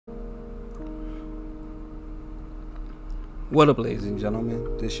What up, ladies and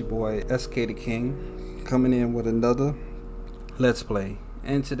gentlemen? This your boy SK the King coming in with another Let's Play.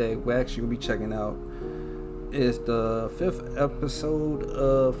 And today we're actually gonna be checking out is the 5th episode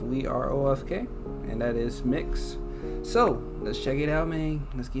of We Are OFK, and that is Mix. So let's check it out, man.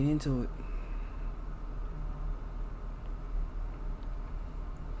 Let's get into it.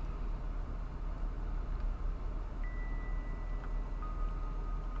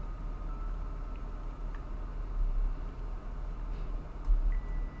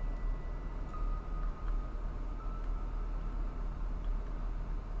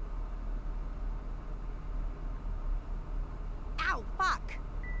 Ow, fuck!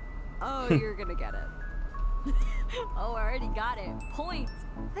 Oh, you're gonna get it. Oh, I already got it. Points.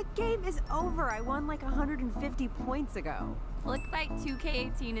 The game is over. I won like 150 points ago. Flick Fight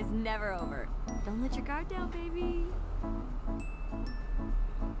 2K18 is never over. Don't let your guard down, baby.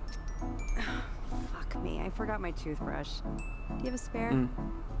 Fuck me, I forgot my toothbrush. Do you have a spare?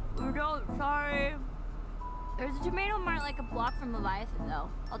 Oh, no, sorry. There's a tomato mart like a block from Leviathan, though.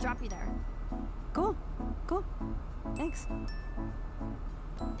 I'll drop you there. Cool. Thanks.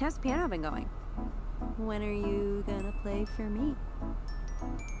 How's the piano been going? When are you gonna play for me?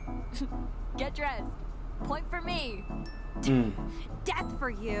 Get dressed. Point for me. Death for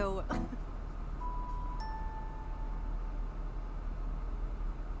you!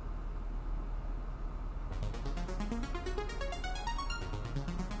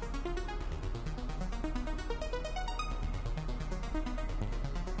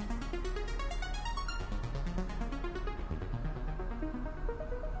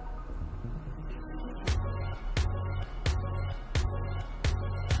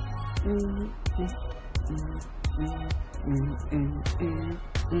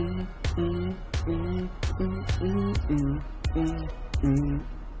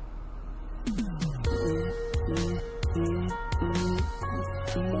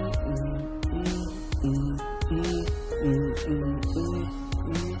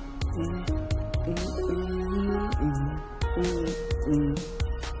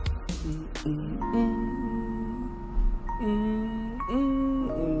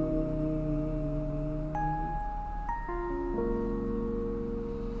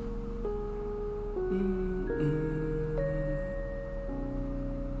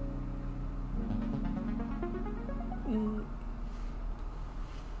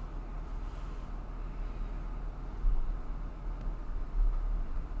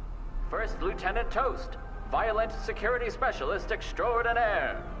 First Lieutenant Toast, Violent Security Specialist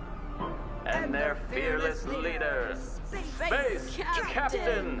Extraordinaire. And their fearless leader, Space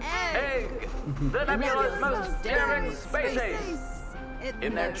Captain Egg, the Nebula's most daring space ace.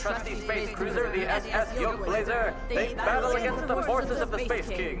 In their trusty space cruiser, the SS Yokeblazer, they battle against the forces of the Space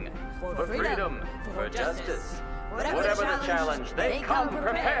King. For freedom, for justice, whatever the challenge, they come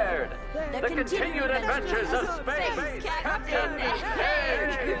prepared. The continued adventures of Space Captain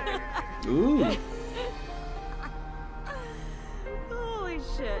Egg. Ooh. Holy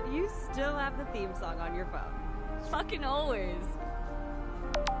shit, you still have the theme song on your phone. Fucking always.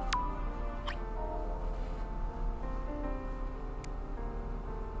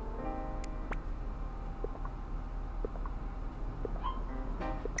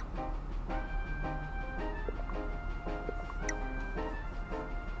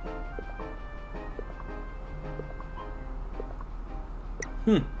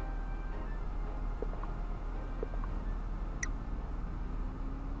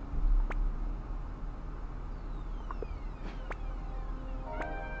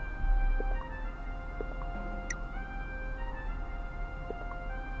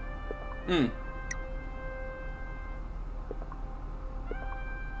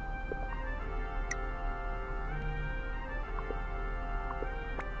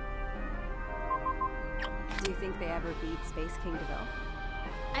 Do you think they ever beat Space King DeVille?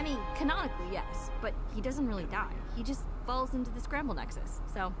 I mean, canonically, yes, but he doesn't really die. He just falls into the scramble nexus.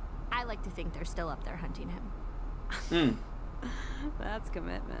 So I like to think they're still up there hunting him. That's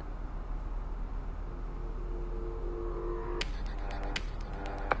commitment.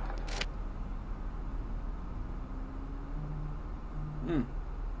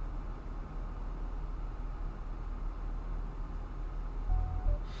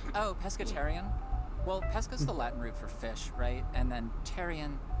 Oh, pescatarian? Well, pesca's the Latin root for fish, right? And then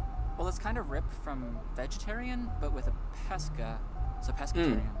tarian, well, it's kind of ripped from vegetarian, but with a pesca, so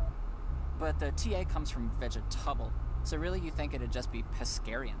pescatarian. But the TA comes from vegetable, so really you think it'd just be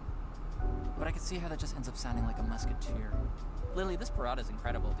pescarian. But I could see how that just ends up sounding like a musketeer. Lily, this burrata is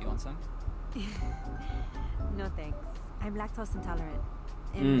incredible. Do you want some? No thanks. I'm lactose intolerant.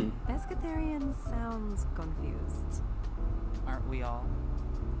 And pescatarian sounds confused. aren't we all?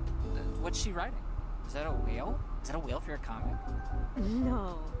 What's she writing? Is that a whale? Is that a whale for your comic?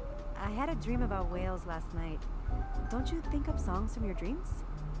 No. I had a dream about whales last night. Don't you think up songs from your dreams?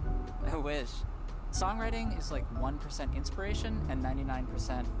 I wish. Songwriting is like 1% inspiration and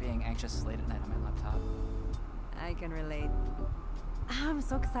 99% being anxious late at night on my laptop. I can relate. I'm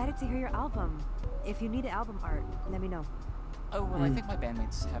so excited to hear your album. If you need album art, let me know. Oh, well, I think my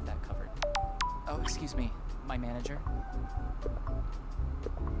bandmates have that covered. Oh, excuse me, my manager.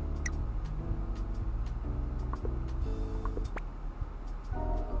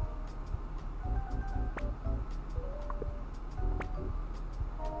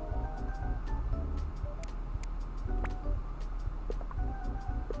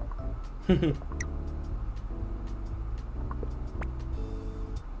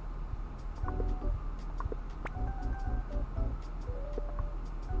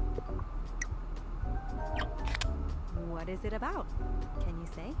 What is it about? Can you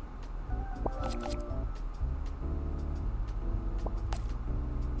say?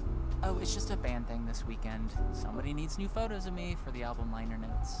 Oh, it's just a band thing this weekend. Somebody needs new photos of me for the album liner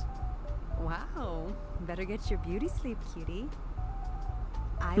notes. Wow. Better get your beauty sleep, cutie.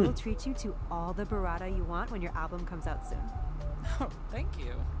 I will treat you to all the burrata you want when your album comes out soon. Oh, thank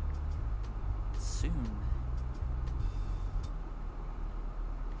you. Soon.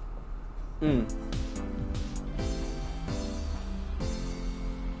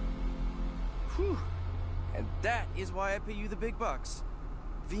 Whew. And that is why I pay you the big bucks.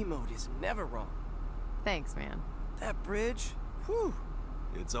 V-mode is never wrong. Thanks, man. That bridge, whew.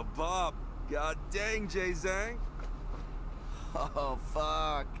 It's a bop. God dang, Jay-Zang. Oh,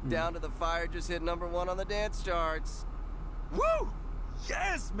 fuck. Down to the Fire just hit #1 on the dance charts. Woo!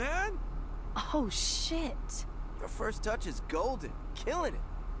 Yes, man! Oh, shit. Your first touch is golden. Killing it.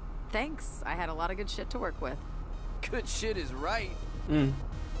 Thanks. I had a lot of good shit to work with. Good shit is right.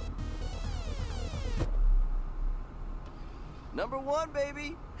 #1,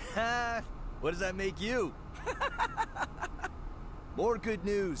 baby. Ha! What does that make you? More good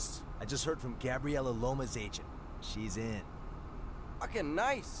news. I just heard from Gabriella Loma's agent. She's in. Fucking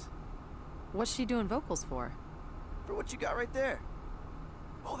nice. What's she doing vocals for? For what you got right there.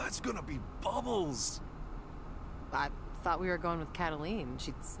 Oh, that's gonna be bubbles. I thought we were going with Cataline.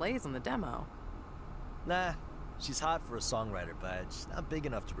 She slays on the demo. Nah, she's hot for a songwriter, but she's not big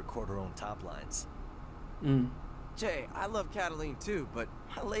enough to record her own top lines. Jay, I love Cataline too, but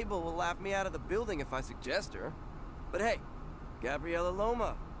my label will laugh me out of the building if I suggest her. But hey, Gabriella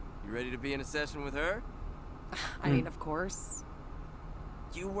Loma, you ready to be in a session with her? I mean, of course.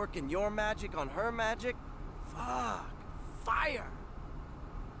 You working your magic on her magic? Fuck. Fire!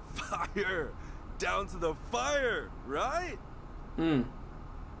 Fire! Down to the fire, right?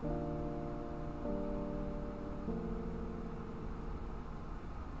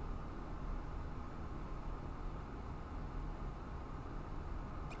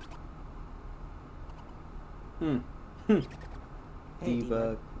 Hey,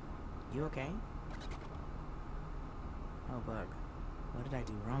 Debug. You okay? Oh, Bug. What did I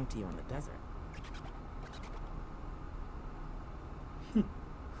do wrong to you in the desert?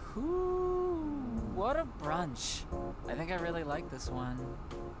 Ooh, what a brunch. I think I really like this one.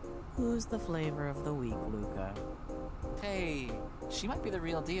 Who's the flavor of the week, Luca? Hey, she might be the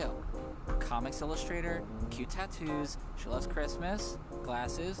real deal. Comics illustrator, cute tattoos, she loves Christmas,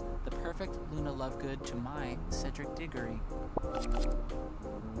 glasses, the perfect Luna Lovegood to my Cedric Diggory.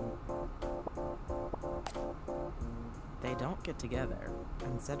 They don't get together,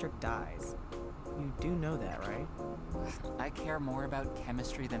 and Cedric dies. You do know that, right? I care more about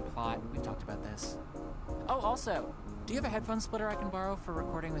chemistry than plot. We've talked about this. Oh, also, do you have a headphone splitter I can borrow for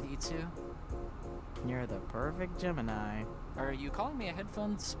recording with Itsu? You're the perfect Gemini. Are you calling me a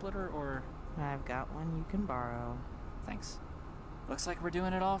headphone splitter or... I've got one you can borrow. Thanks. Looks like we're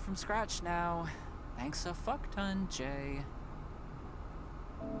doing it all from scratch now. Thanks a fuck ton, Jay.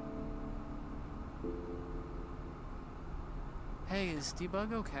 Hey, is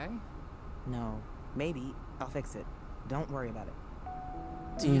Debug okay? No. Maybe. I'll fix it. Don't worry about it.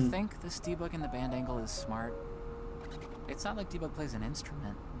 Do you think this Debug in the band angle is smart? It's not like Debug plays an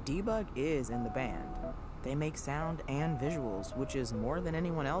instrument. Debug is in the band. They make sound and visuals, which is more than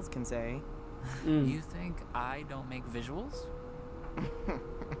anyone else can say. You think I don't make visuals?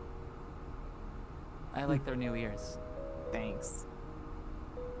 I like their new ears. Thanks.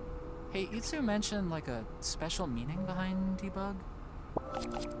 Hey, Itsu mentioned like a special meaning behind Debug?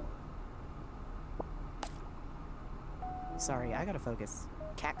 Sorry, I gotta focus.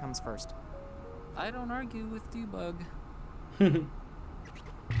 Cat comes first. I don't argue with Debug.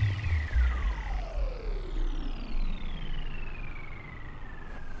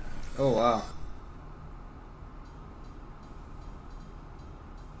 Oh wow.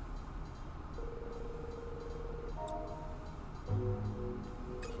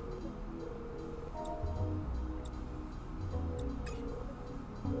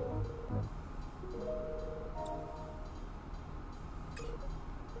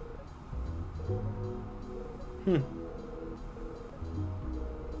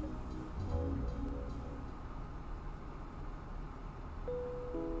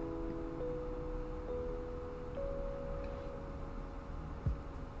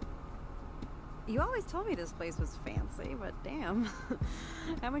 You always told me this place was fancy, but damn.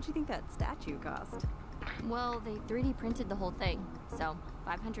 How much you think that statue cost? Well, they 3D printed the whole thing, so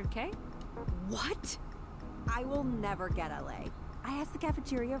 500K? What? I will never get LA. I asked the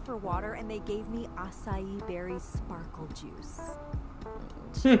cafeteria for water and they gave me acai berry sparkle juice.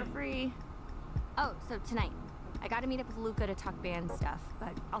 Sugar free. Oh, so tonight. I gotta meet up with Luca to talk band stuff,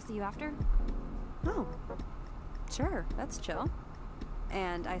 but I'll see you after. Oh, sure, that's chill.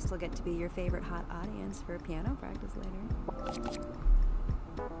 And I still get to be your favorite hot audience for piano practice later.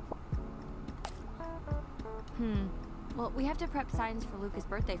 Well, we have to prep signs for Luca's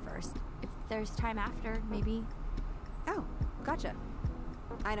birthday first. If there's time after, maybe. Oh, gotcha.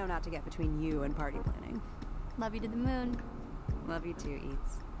 I know not to get between you and party planning. Love you to the moon. Love you too,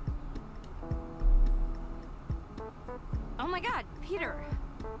 Eats. Oh my god, Peter!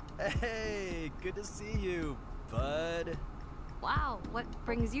 Hey, good to see you, bud. Wow, what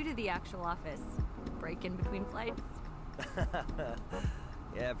brings you to the actual office? Break in between flights?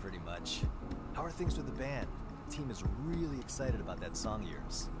 Yeah, pretty much. How are things with the band? The team is really excited about that song of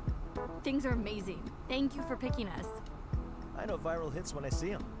yours. Things are amazing. Thank you for picking us. I know viral hits when I see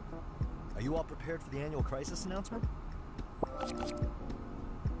them. Are you all prepared for the annual crisis announcement?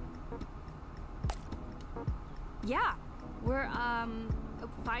 Yeah, we're,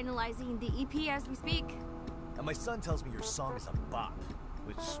 finalizing the EP as we speak. And my son tells me your song is a bop,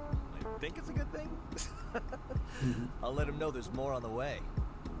 which I think is a good thing. I'll let him know there's more on the way.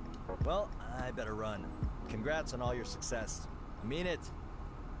 Well, I better run. Congrats on all your success. I mean it.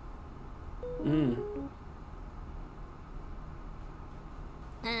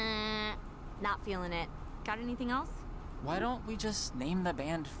 Not feeling it. Got anything else? Why don't we just name the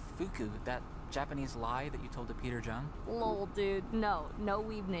band Fuku, that Japanese lie that you told to Peter Jung? Lol, dude. No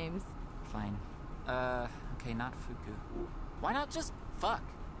weeb names. Fine. Okay, not Fuku. Why not just fuck?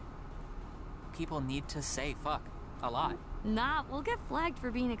 People need to say fuck a lot. Nah, we'll get flagged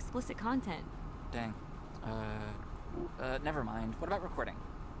for being explicit content. Dang. Never mind. What about recording?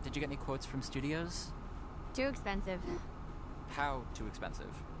 Did you get any quotes from studios? Too expensive. How too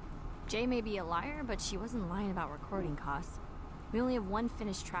expensive? Jay may be a liar, but she wasn't lying about recording costs. We only have one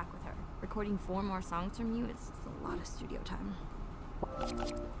finished track with her. Recording 4 more songs from you is a lot of studio time.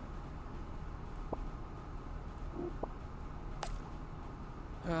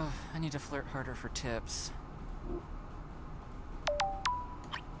 I need to flirt harder for tips.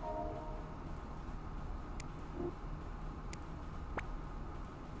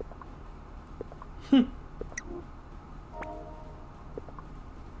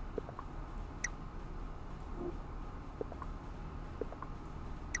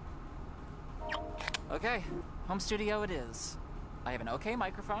 Okay, home studio it is. I have an okay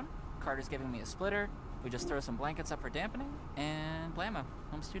microphone, Carter's giving me a splitter, we just throw some blankets up for dampening, and blammo,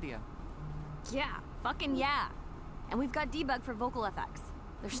 home studio. Yeah, fucking yeah. And we've got debug for vocal effects.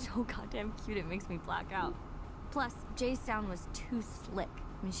 They're so goddamn cute it makes me black out. Plus, Jay's sound was too slick.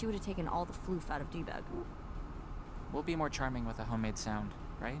 I mean, she would have taken all the floof out of debug. We'll be more charming with a homemade sound,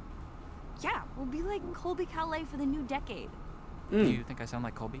 right? Yeah, we'll be like Colby Calais for the new decade. Do you think I sound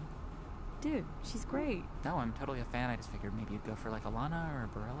like Colby? Dude, she's great. No, I'm totally a fan. I just figured maybe you'd go for like Alana or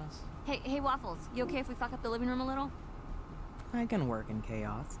Bareilles. Hey, Waffles, you okay if we fuck up the living room a little? I can work in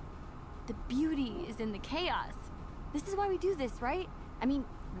chaos. The beauty is in the chaos. This is why we do this, right? I mean,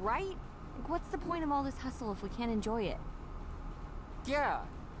 right? Like, what's the point of all this hustle if we can't enjoy it? Yeah.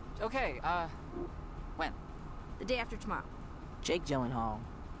 Okay, when? The day after tomorrow. Jake Gyllenhaal.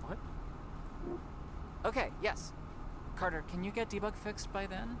 What? Okay, yes. Carter, can you get debug fixed by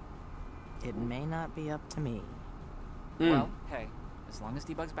then? It may not be up to me. Well, hey, as long as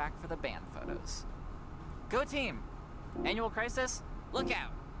debug's back for the band photos. Go team! Annual crisis, look out!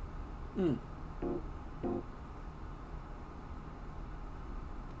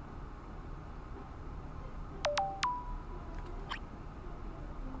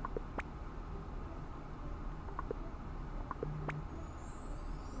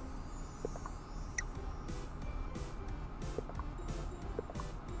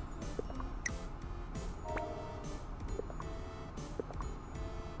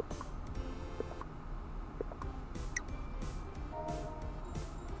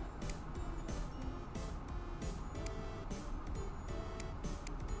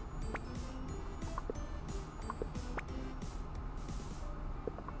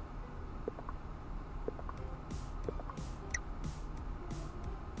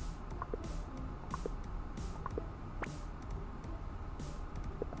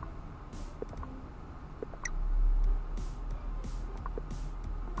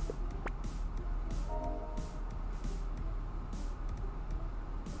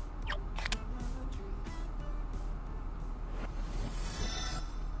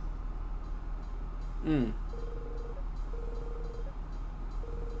 Mm.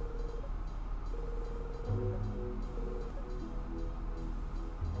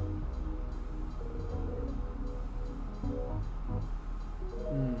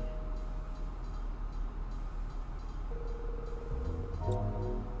 Mm.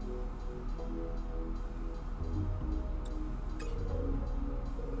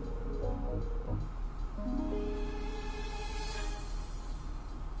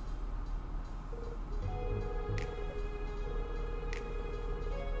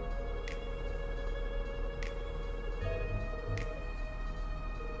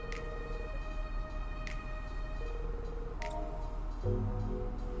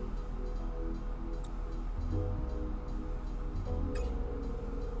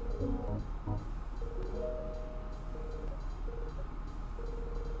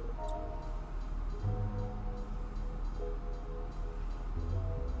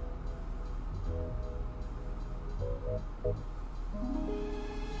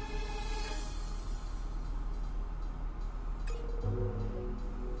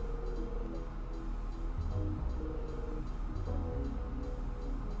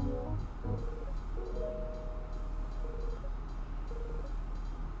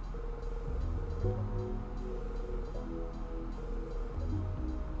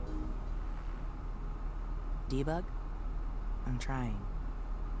 Debug? I'm trying.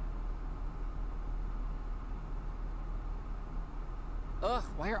 Ugh,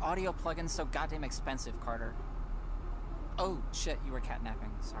 why are audio plugins so goddamn expensive, Carter? Oh, shit, you were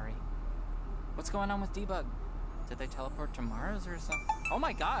catnapping. Sorry. What's going on with Debug? Did they teleport to Mars or something? Oh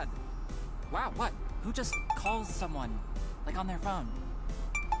my god! Wow, what? Who just calls someone? Like on their phone?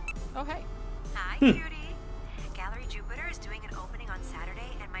 Oh, hey. Hi, cutie. Gallery Jupiter is doing an opening on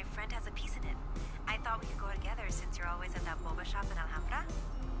Saturday, and my friend has a piece in it. I thought we could go together since you're always at that boba shop in Alhambra.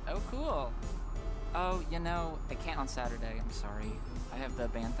 Oh, cool. Oh, you know, I can't on Saturday. I'm sorry. I have the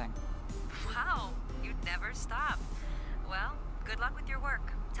band thing. Wow, you'd never stop. Well, good luck with your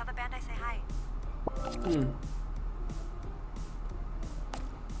work. Tell the band I say hi. Mm.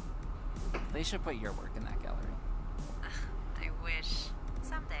 They should put your work in that gallery. I wish.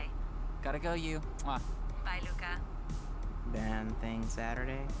 Someday. Gotta go, you. Mwah. Bye, Luca. Band thing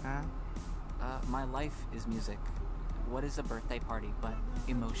Saturday, huh? My life is music. What is a birthday party but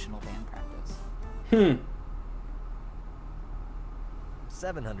emotional band practice?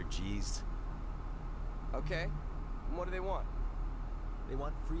 700 G's. Okay. And what do they want? They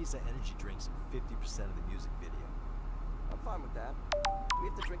want Frieza energy drinks and 50% of the music video. I'm fine with that. Do we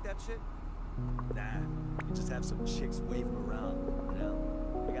have to drink that shit? Nah, you just have some chicks wave them around, you know?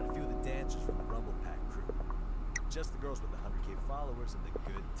 We got a few of the dancers from the Rumble Pack crew. Just the girls with the 100K followers and the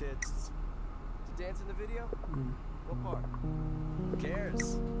good tits. To dance in the video? Mm. What part? Who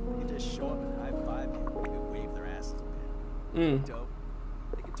cares? They can just show up and high-five you and maybe wave their asses a bit. Mm. Dope.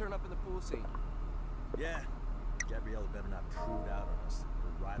 They can turn up in the pool scene. Yeah. Gabriella better not prude out on us.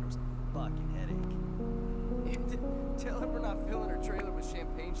 Her rider's a fucking headache. Tell her we're not filling her trailer with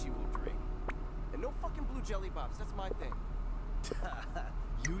champagne she won't drink. And no fucking blue jelly bops, that's my thing.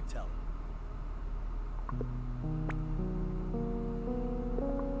 You tell her.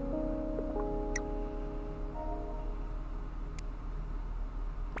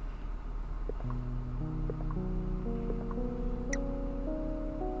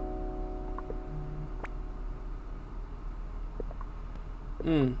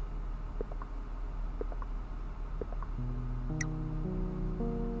 Mm.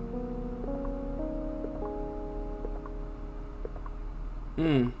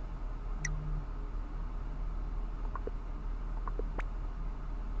 Mm.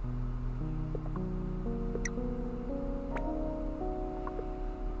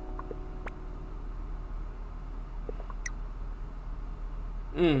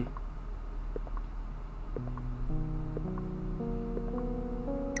 Mm.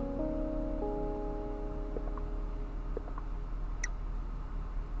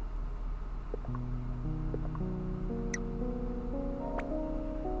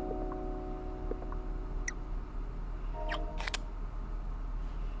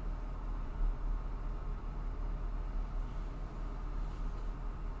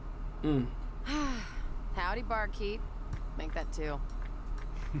 Mm. Howdy, barkeep. Make that two.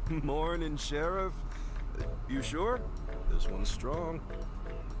 Morning, Sheriff. You sure? This one's strong.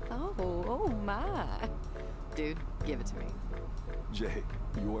 Oh my. Dude, give it to me. Jay,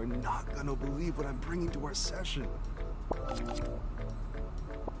 you are not gonna believe what I'm bringing to our session.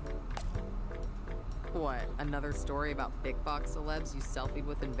 What, another story about big box celebs you selfied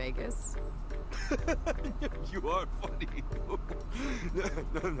with in Vegas? You are funny.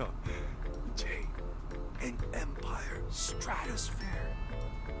 No. Jay, an empire stratosphere.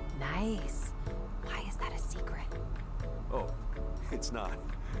 Nice. Why is that a secret? Oh, it's not.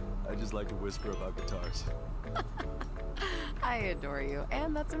 I just like to whisper about guitars. I adore you,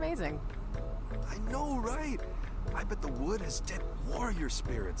 and that's amazing. I know, right? I bet the wood has dead warrior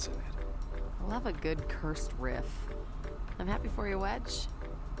spirits in it. I love a good cursed riff. I'm happy for you, Wedge.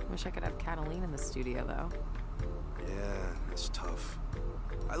 Wish I could have Cataline in the studio, though. Yeah, it's tough.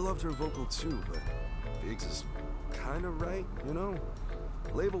 I loved her vocal too, but Biggs is kinda right, you know?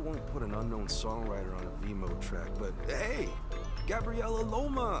 Label won't put an unknown songwriter on a V-mode track, but hey! Gabriella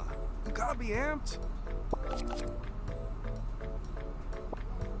Loma! You gotta be amped!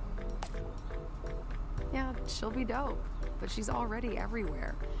 Yeah, she'll be dope, but she's already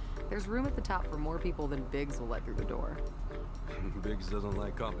everywhere. There's room at the top for more people than Biggs will let through the door. Biggs doesn't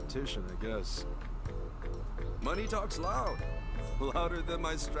like competition, I guess. Money talks loud. Louder than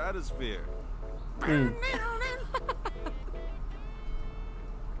my stratosphere.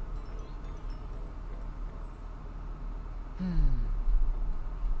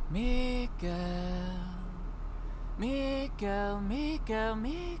 Miguel.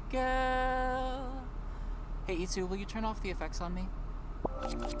 Hey, Itsu, will you turn off the effects on me?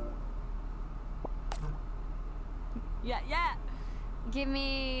 Yeah. Give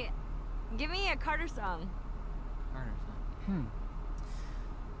me a Carter song. Carter song.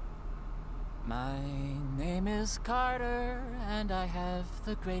 My name is Carter, and I have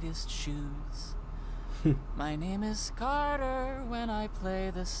the greatest shoes. My name is Carter. When I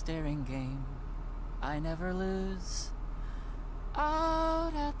play the staring game, I never lose.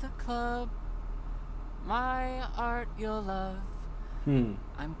 Out at the club, my art you'll love.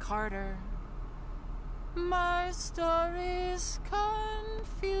 I'm Carter. My stories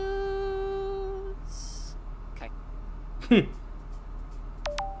confuse. Okay.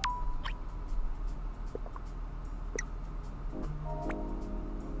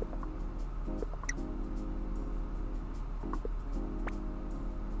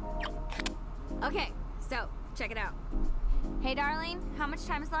 Okay, so check it out. Hey, darling, how much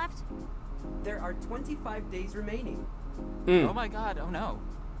time is left? There are 25 days remaining. Oh my god, oh no.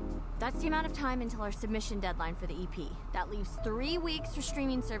 That's the amount of time until our submission deadline for the EP. That leaves 3 weeks for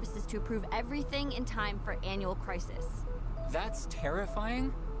streaming services to approve everything in time for Annual Crisis. That's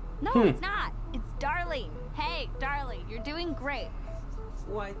terrifying. No, it's not. It's darling. Hey, darling, you're doing great.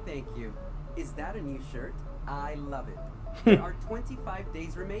 Why, thank you. Is that a new shirt? I love it. There are 25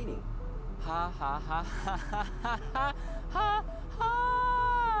 days remaining. Ha ha ha ha ha ha ha ha.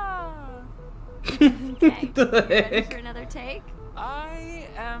 Okay, you ready for another take? I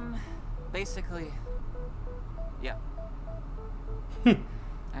am basically... Yeah.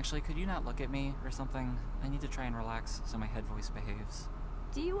 Actually, could you not look at me or something? I need to try and relax so my head voice behaves.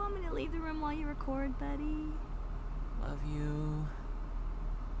 Do you want me to leave the room while you record, buddy? Love you.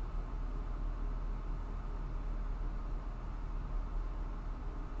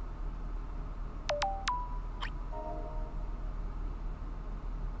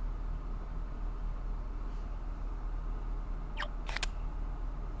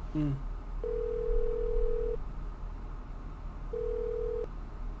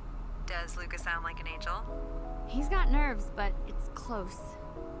 Does Lucas sound like an angel? He's got nerves, but it's close.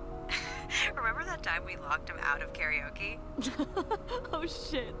 Remember that time we locked him out of karaoke? Oh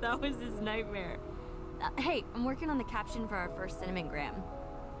shit, that was his nightmare. Hey, I'm working on the caption for our first Cinnamon Gram.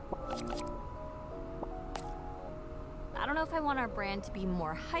 I don't know if I want our brand to be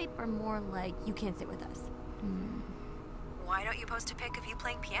more hype or more like, you can't sit with us. Why don't you post a pic of you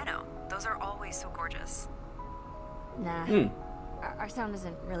playing piano? Those are always so gorgeous. Nah. Our sound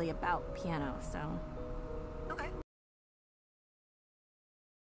isn't really about piano, so... Okay.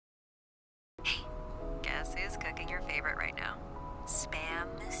 Hey, guess who's cooking your favorite right now? Spam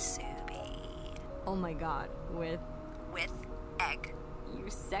musubi. Oh my god, with egg. You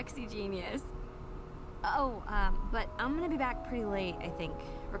sexy genius. Oh, but I'm gonna be back pretty late, I think.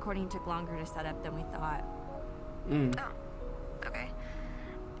 Recording took longer to set up than we thought. Oh, okay.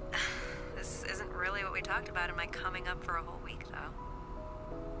 This isn't really what we talked about in my coming up for a whole week, though.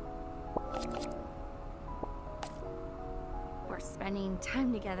 We're spending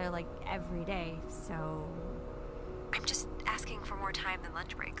time together, like, every day, so... I'm just asking for more time than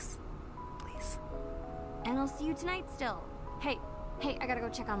lunch breaks. Please. And I'll see you tonight still. Hey, I gotta go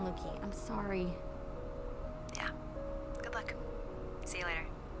check on Lukey. I'm sorry. Yeah. Good luck. See you later.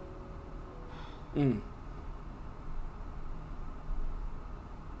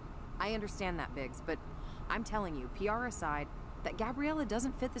 I understand that, Biggs, but I'm telling you, PR aside, that Gabriella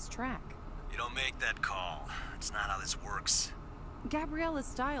doesn't fit this track. You don't make that call. It's not how this works. Gabriella's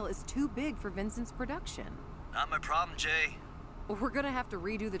style is too big for Vincent's production. Not my problem, Jay. We're gonna have to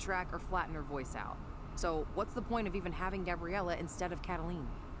redo the track or flatten her voice out. So what's the point of even having Gabriella instead of Cataline?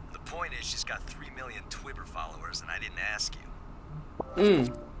 The point is she's got 3 million Twitter followers, and I didn't ask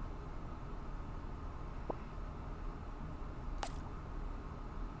you.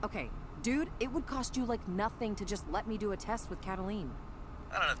 Okay, dude, it would cost you like nothing to just let me do a test with Cataline.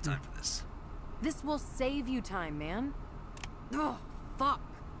 I don't have time for this. This will save you time, man. Oh, fuck.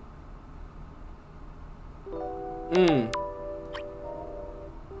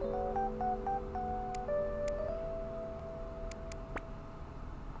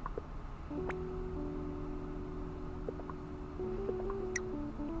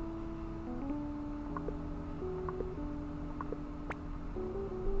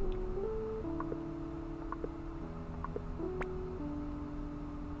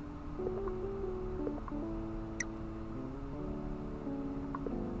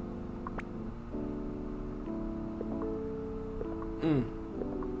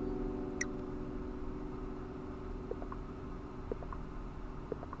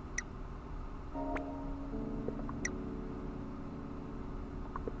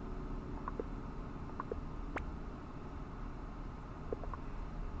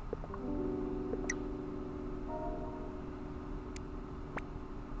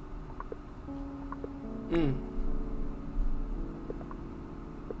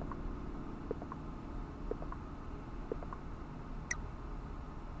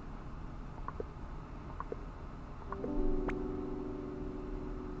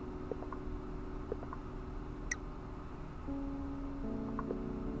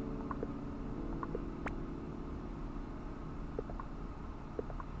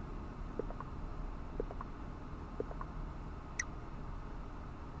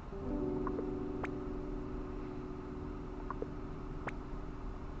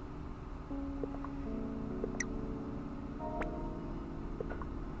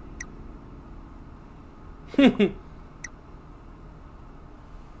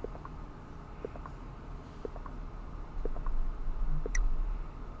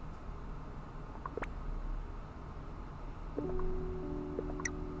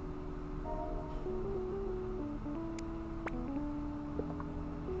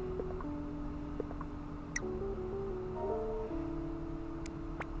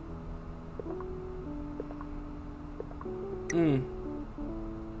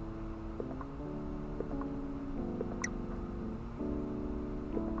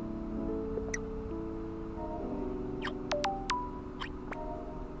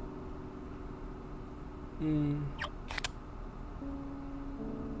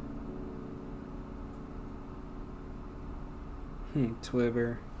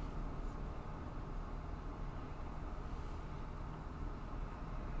 Twibber.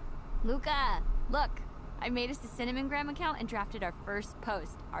 Luca, look. I made us a Cinnamon account and drafted our first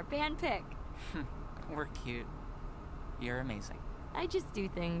post, our band pick. We're cute. You're amazing. I just do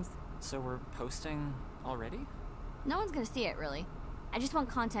things. So we're posting already? No one's gonna see it, really. I just want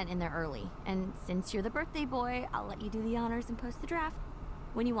content in there early. And since you're the birthday boy, I'll let you do the honors and post the draft.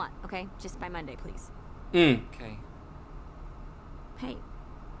 When you want, okay? Just by Monday, please. Okay. Hey,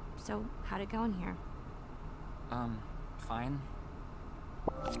 so how'd it go in here? Fine.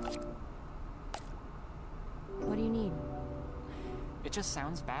 What do you need? It just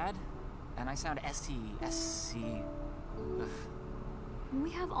sounds bad, and I sound S-C. Ugh.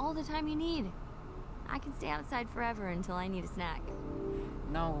 We have all the time you need. I can stay outside forever until I need a snack.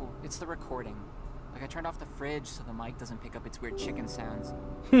 No, it's the recording. Like, I turned off the fridge so the mic doesn't pick up its weird chicken sounds.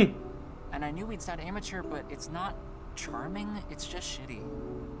 And I knew we'd sound amateur, but it's not charming, it's just shitty.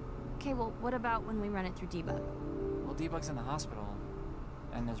 Okay, well, what about when we run it through debug? Well, debug's in the hospital,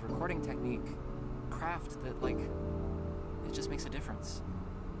 and there's recording technique, craft that, like, it just makes a difference.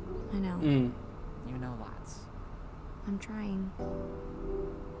 I know. You know lots. I'm trying.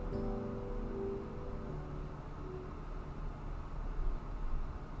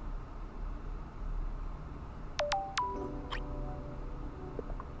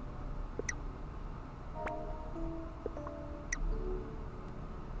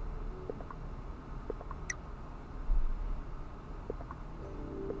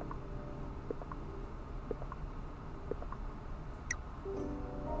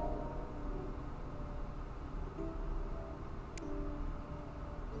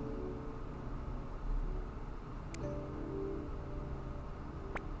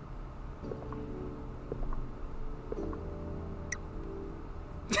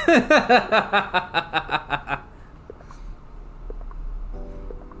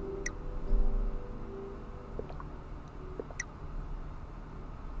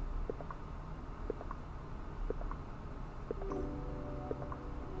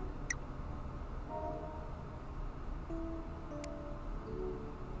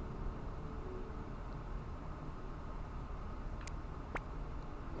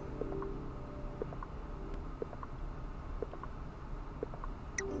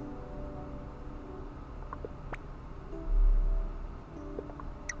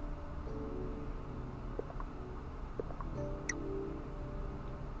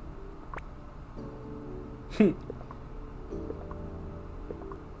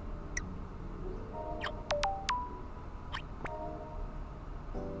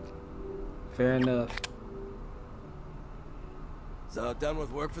 Fair enough. So, done with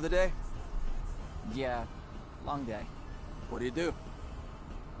work for the day? Yeah, long day. What do you do?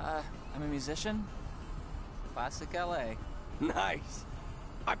 I'm a musician. Classic LA. Nice.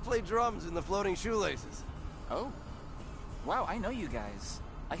 I play drums in the Floating Shoelaces. Oh. Wow, I know you guys.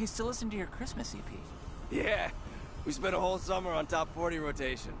 I can still listen to your Christmas EP. Yeah, we spent a whole summer on top 40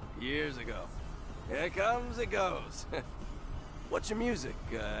 rotation, years ago. It comes, it goes. What's your music?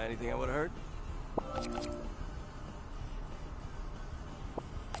 Anything I would've heard?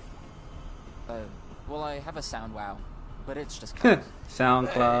 Well, I have a SoundWow, but it's just covers.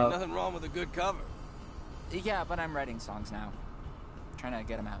 SoundCloud. Hey, nothing wrong with a good cover. Yeah, but I'm writing songs now. Trying to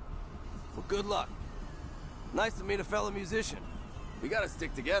get them out. Well, good luck. Nice to meet a fellow musician. We gotta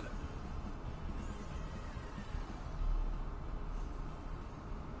stick together.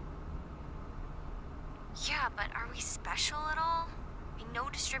 Yeah, but are we special at all? I mean, no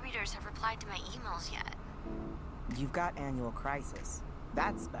distributors have replied to my emails yet. You've got Annual Crisis.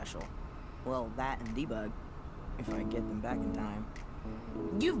 That's special. Well, that and Debug, if I get them back in time.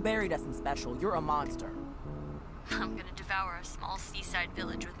 You've buried us in special. You're a monster. I'm gonna devour a small seaside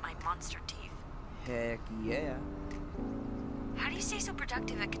village with my monster teeth. Heck yeah. How do you stay so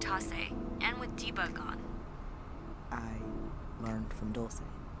productive at Katase, and with Debug on? I learned from Dulce.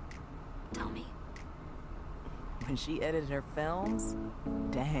 Tell me. When she edited her films,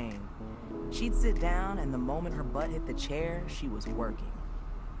 dang. She'd sit down, and the moment her butt hit the chair, she was working.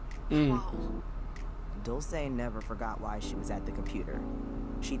 Whoa. Dulce never forgot why she was at the computer.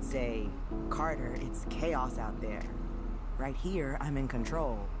 She'd say, Carter, it's chaos out there. Right here, I'm in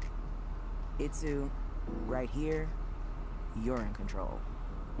control. Itsu, right here, you're in control.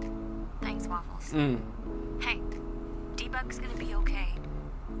 Thanks, Waffles. Hey, Debug's gonna be okay.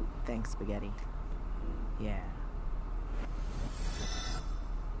 Thanks, Spaghetti. Yeah.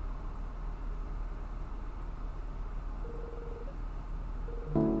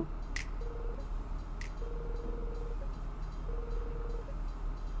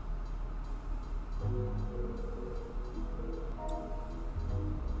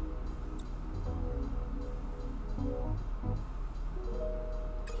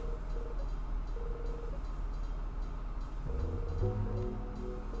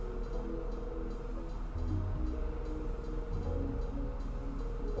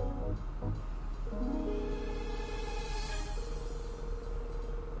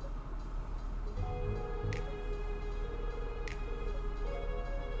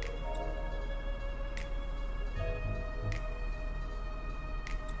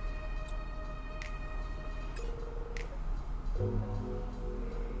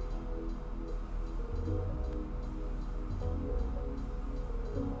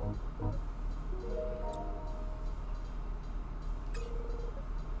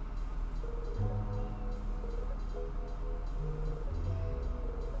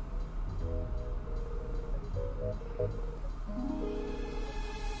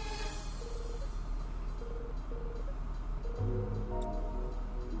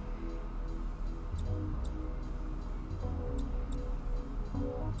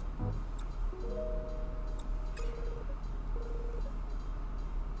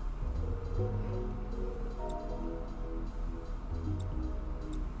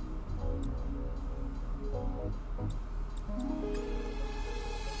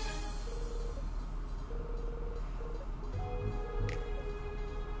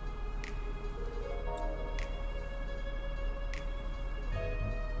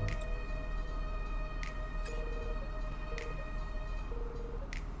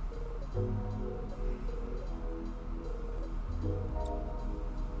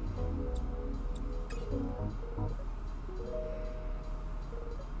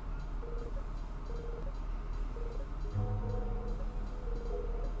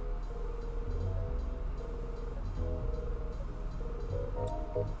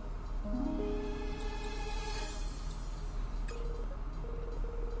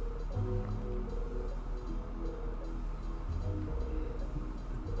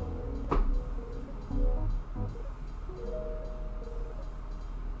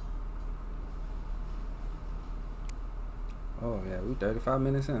 Oh yeah, we 35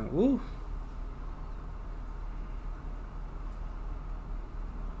 minutes in. Woo.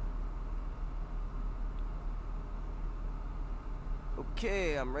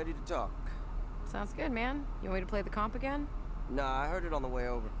 Okay, I'm ready to talk. Sounds good, man. You want me to play the comp again? Nah, I heard it on the way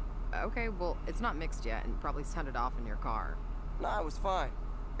over. Okay, well, it's not mixed yet and probably sounded off in your car. Nah, it was fine.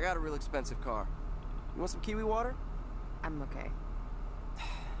 I got a real expensive car. You want some kiwi water? I'm okay.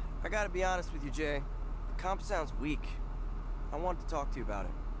 I gotta be honest with you, Jay. The comp sounds weak. I wanted to talk to you about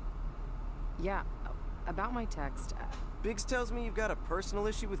it. Yeah, about my text. Biggs tells me you've got a personal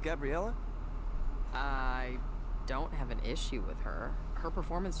issue with Gabriella? I don't have an issue with her. Her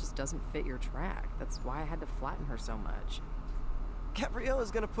performance just doesn't fit your track. That's why I had to flatten her so much.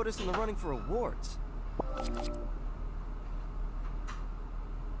 Gabriella's gonna put us in the running for awards.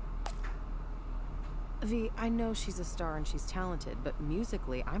 V, I know she's a star and she's talented, but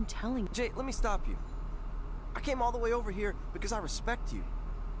musically, I'm telling you... Jay, let me stop you. I came all the way over here because I respect you.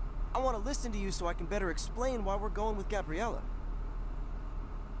 I want to listen to you so I can better explain why we're going with Gabriella.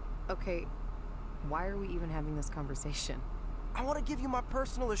 Okay, why are we even having this conversation? I want to give you my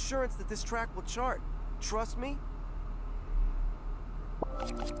personal assurance that this track will chart. Trust me?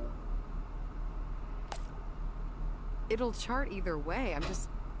 It'll chart either way. I'm just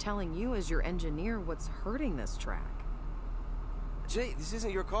telling you as your engineer what's hurting this track. Jay, this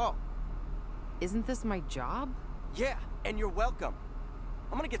isn't your call. Isn't this my job? Yeah, and you're welcome.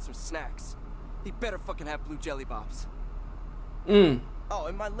 I'm gonna get some snacks. They better fucking have blue jelly bobs. Oh,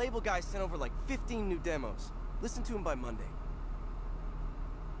 and my label guy sent over like 15 new demos. Listen to them by Monday.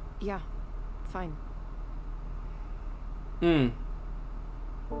 Yeah, fine.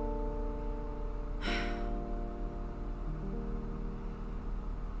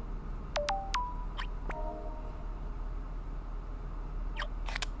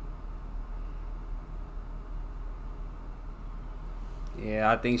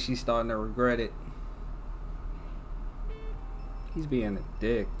 Yeah, I think she's starting to regret it. He's being a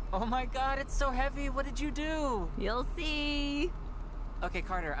dick. Oh my god, it's so heavy. What did you do? You'll see. Okay,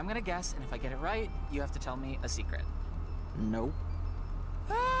 Carter, I'm gonna guess, and if I get it right, you have to tell me a secret. Nope.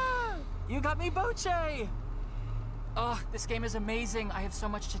 Ah! You got me Boche! Oh, this game is amazing. I have so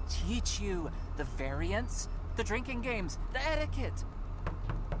much to teach you. The variants, the drinking games, the etiquette.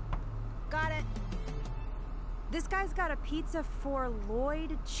 Got it. This guy's got a pizza for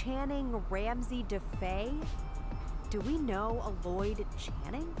Lloyd Channing Ramsey DeFay. Do we know a Lloyd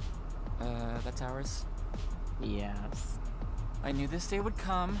Channing? That's ours. Yes. I knew this day would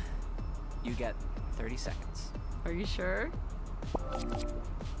come. You get 30 seconds. Are you sure?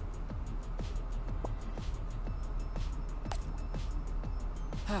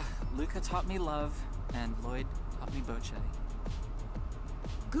 Luca taught me love, and Lloyd taught me Boche.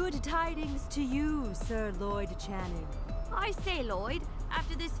 Good tidings to you, Sir Lloyd Channing. I say, Lloyd,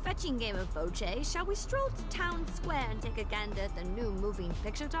 after this fetching game of Boche, shall we stroll to Town Square and take a gander at the new moving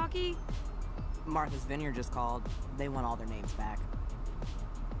picture talkie? Martha's Vineyard just called. They want all their names back.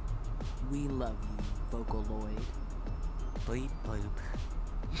 We love you, Vocal Lloyd. Bleep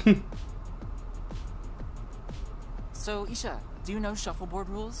bloop. So, Isha, do you know shuffleboard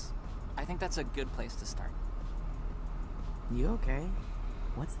rules? I think that's a good place to start. You okay?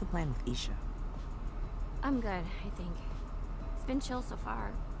 What's the plan with Isha? I'm good, I think. It's been chill so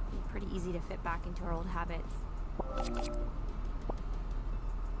far. Been pretty easy to fit back into our old habits.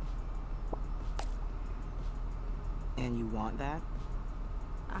 And you want that?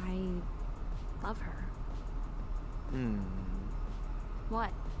 I love her.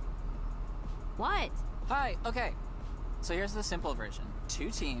 What? What? Hi, okay. So here's the simple version. 2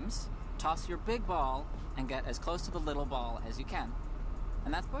 teams, toss your big ball, and get as close to the little ball as you can.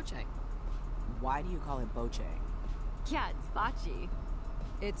 And that's Boche. Why do you call it Boche? Yeah, it's bocce.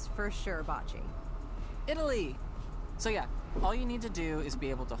 It's for sure bocce. Italy! So yeah, all you need to do is be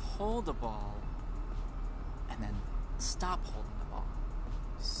able to hold a ball, and then stop holding the ball.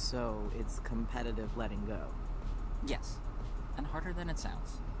 So it's competitive letting go. Yes, and harder than it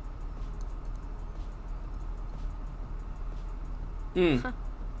sounds. You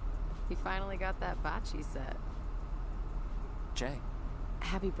finally got that bocce set. Jay.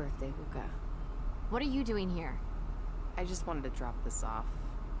 Happy birthday, Luca. What are you doing here? I just wanted to drop this off.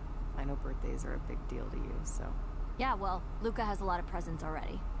 I know birthdays are a big deal to you, so... Yeah, well, Luca has a lot of presents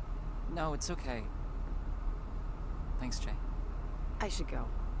already. No, it's okay. Thanks, Jay. I should go.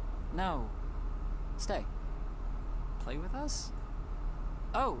 No. Stay. Play with us?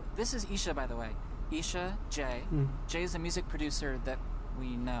 Oh, this is Isha, by the way. Isha, Jay. Jay is a music producer that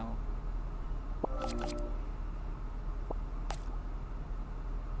we know.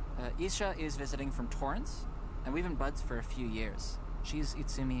 Isha is visiting from Torrance, and we've been buds for a few years. She's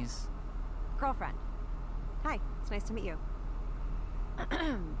Itsumi's... Girlfriend. Hi, it's nice to meet you.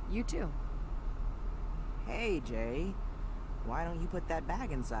 You too. Hey, Jay. Why don't you put that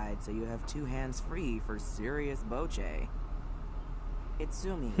bag inside so you have 2 hands free for serious Boche?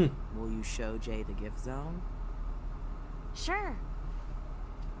 Itsumi, will you show Jay the gift zone? Sure.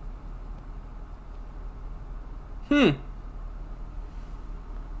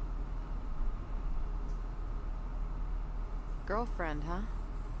 Girlfriend, huh?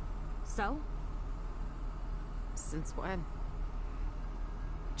 So? Since when?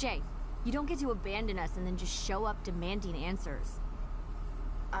 Jay, you don't get to abandon us and then just show up demanding answers.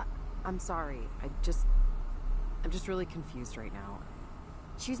 I'm sorry. I'm just really confused right now.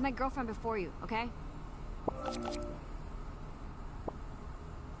 She was my girlfriend before you, okay?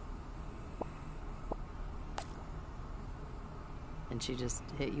 And she just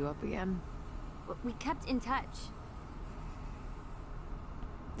hit you up again? We kept in touch.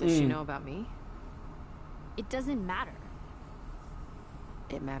 Does she know about me? It doesn't matter.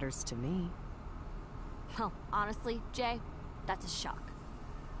 It matters to me. Well, honestly, Jay, that's a shock.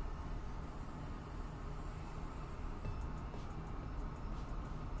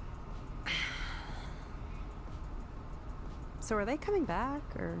 So are they coming back,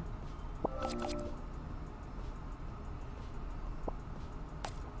 or?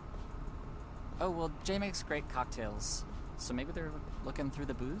 Oh, well, Jay makes great cocktails. So maybe they're looking through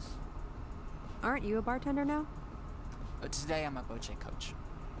the booze? Aren't you a bartender now? Today I'm a Boche coach.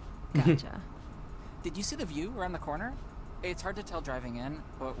 Gotcha. Did you see the view around the corner? It's hard to tell driving in,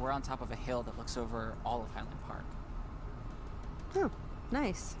 but we're on top of a hill that looks over all of Highland Park. Oh,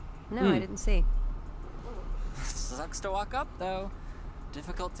 nice. No, I didn't see. Sucks to walk up, though.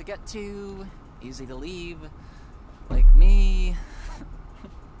 Difficult to get to, easy to leave. Like me.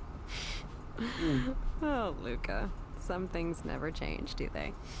 Oh, Luca. Some things never change, do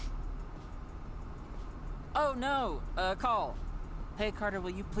they? Oh, no! Call. Hey, Carter,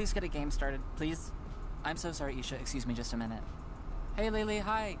 will you please get a game started, please? I'm so sorry, Isha. Excuse me just a minute. Hey, Lily.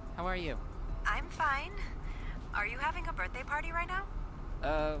 Hi. How are you? I'm fine. Are you having a birthday party right now?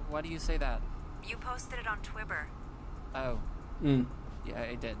 Why do you say that? You posted it on Twitter. Oh. Yeah,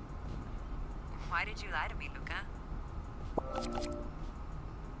 I did. Why did you lie to me, Luca?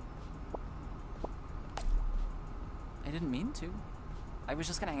 I didn't mean to. I was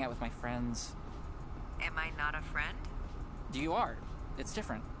just gonna hang out with my friends. Am I not a friend? You are. It's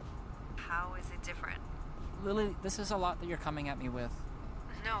different. How is it different? Lily, this is a lot that you're coming at me with.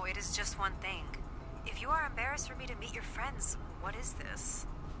 No, it is just one thing. If you are embarrassed for me to meet your friends, what is this?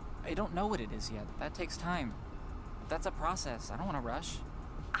 I don't know what it is yet. That takes time. That's a process. I don't want to rush.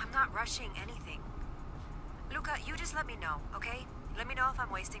 I'm not rushing anything. Luca, you just let me know, okay? Let me know if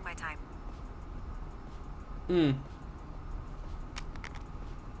I'm wasting my time.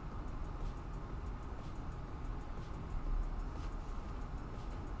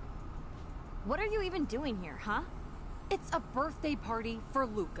 What are you even doing here, huh? It's a birthday party for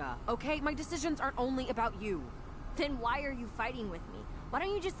Luca, okay? My decisions aren't only about you. Then why are you fighting with me? Why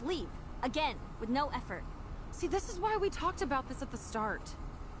don't you just leave? Again, with no effort. See, this is why we talked about this at the start.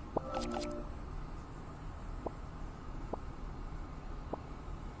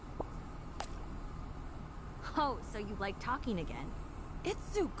 Oh, so you like talking again?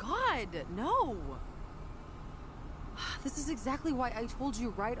 Itsu, God, no! This is exactly why I told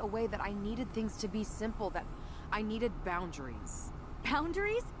you right away that I needed things to be simple, that I needed boundaries.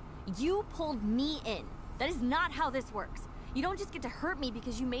 Boundaries? You pulled me in. That is not how this works. You don't just get to hurt me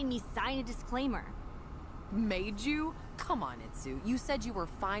because you made me sign a disclaimer. Made you? Come on, Itsu. You said you were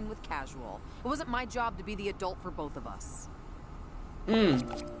fine with casual. It wasn't my job to be the adult for both of us.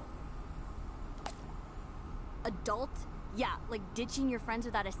 Adult? Yeah, like ditching your friends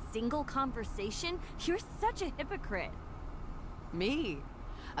without a single conversation? You're such a hypocrite. Me?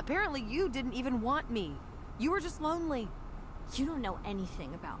 Apparently you didn't even want me. You were just lonely. You don't know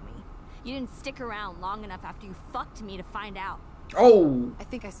anything about me. You didn't stick around long enough after you fucked me to find out. Oh! I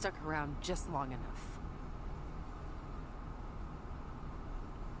think I stuck around just long enough.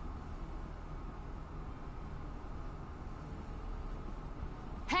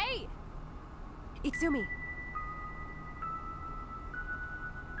 Hey! Itsumi.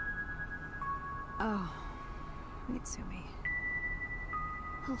 Oh, Itsumi.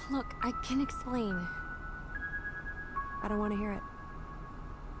 Oh, look, I can explain. I don't want to hear it.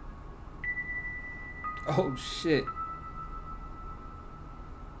 Oh, shit.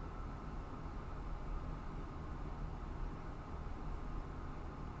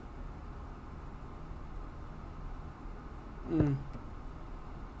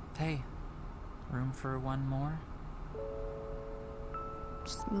 Hey, room for one more?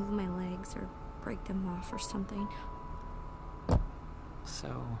 Just move my legs or break them off or something.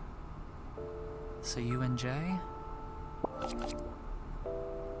 So you and Jay? I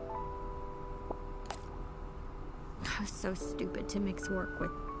was so stupid to mix work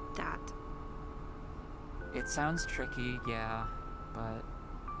with that. It sounds tricky, yeah, but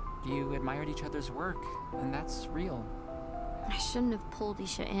You admired each other's work, and that's real. I shouldn't have pulled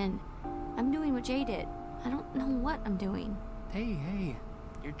Isha in. I'm doing what Jay did. I don't know what I'm doing. Hey,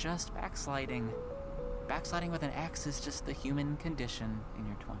 you're just backsliding. Backsliding with an X is just the human condition in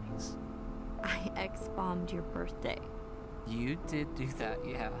your 20s. I X-bombed your birthday. You did do that,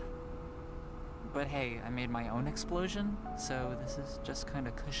 yeah. But hey, I made my own explosion, so this is just kind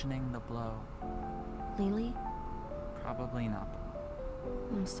of cushioning the blow. Lily? Probably not.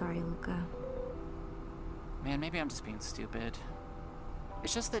 I'm sorry, Luca. Man, maybe I'm just being stupid.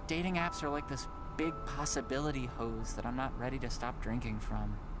 It's just that dating apps are like this big possibility hose that I'm not ready to stop drinking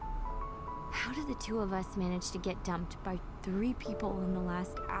from. How did the two of us manage to get dumped by 3 people in the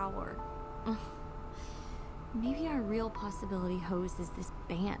last hour? Ugh. Maybe our real possibility hose is this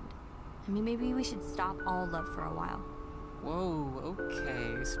band. I mean, maybe we should stop all love for a while. Whoa,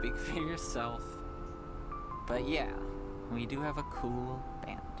 okay, speak for yourself. But yeah, we do have a cool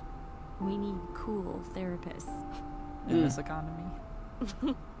band. We need cool therapists. In this economy?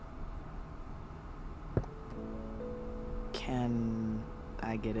 Can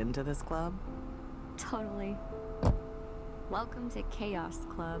I get into this club? Totally. Welcome to Chaos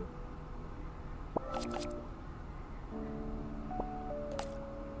Club.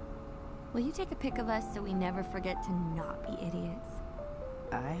 Will you take a pic of us so we never forget to not be idiots?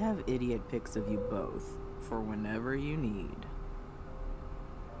 I have idiot pics of you both, for whenever you need.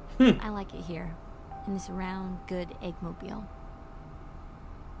 I like it here, in this round, good eggmobile.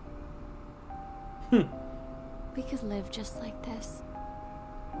 We could live just like this.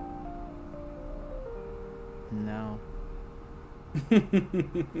 No. At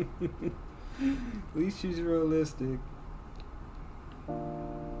least she's realistic.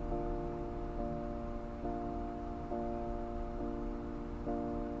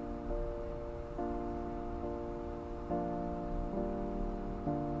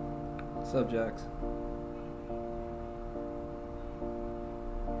 What's up, Jax?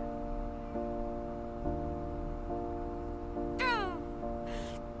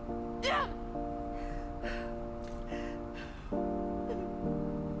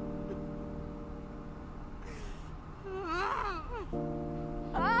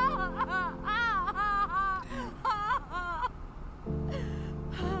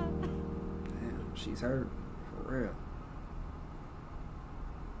 Damn, she's hurt. For real.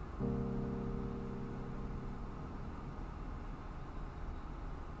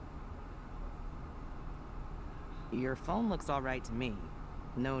 Your phone looks alright to me.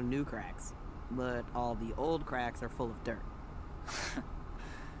 No new cracks. But all the old cracks are full of dirt.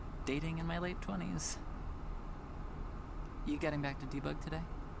 Dating in my late 20s. You getting back to debug today?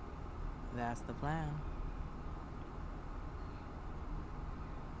 That's the plan.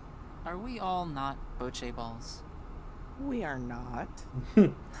 Are we all not bocce balls? We are not.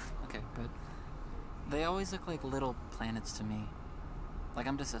 Okay, but they always look like little planets to me. Like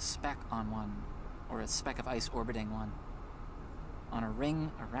I'm just a speck on one, or a speck of ice orbiting one. On a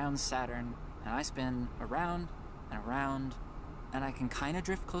ring around Saturn, and I spin around and around, and I can kind of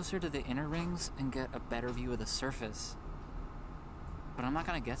drift closer to the inner rings and get a better view of the surface. But I'm not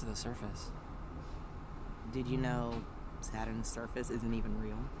gonna get to the surface. Did you know Saturn's surface isn't even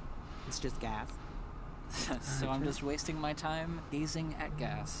real? It's just gas. So I'm just wasting my time gazing at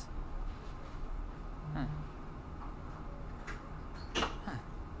gas. Huh. Huh.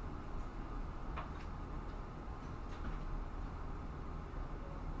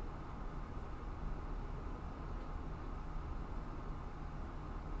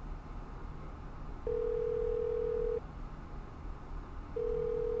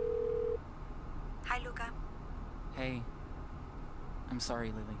 Hi, Luca. Hey. I'm sorry,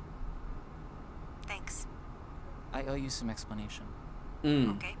 Lily. Thanks. I owe you some explanation.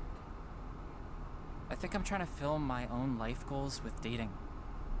 Okay. I think I'm trying to fill my own life goals with dating.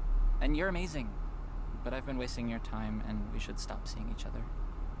 And you're amazing, but I've been wasting your time and we should stop seeing each other.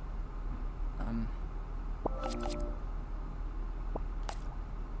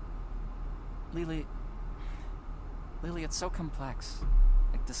 Lily, it's so complex.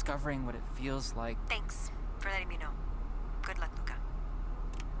 Like discovering what it feels like. Thanks for letting me know. Good luck, Luca.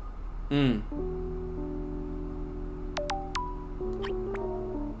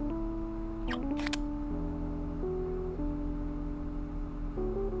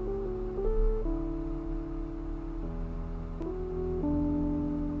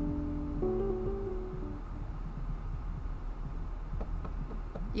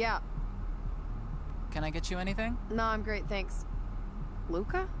 Yeah. Can I get you anything? No, I'm great, thanks.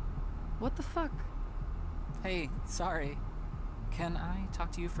 Luca? What the fuck? Hey, sorry. Can I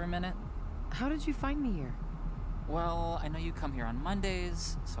talk to you for a minute? How did you find me here? Well, I know you come here on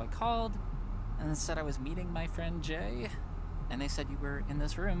Mondays, so I called and said I was meeting my friend Jay, and they said you were in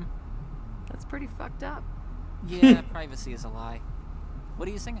this room. That's pretty fucked up. Yeah, privacy is a lie. What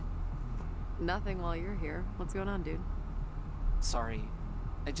are you singing? Nothing while you're here. What's going on, dude? Sorry,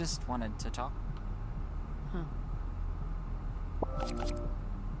 I just wanted to talk. Huh.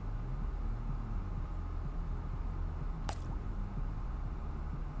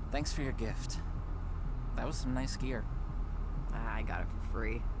 Thanks for your gift. That was some nice gear. I got it for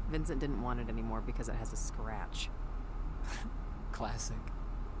free. Vincent didn't want it anymore because it has a scratch. Classic.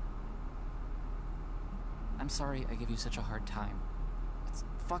 I'm sorry I give you such a hard time. It's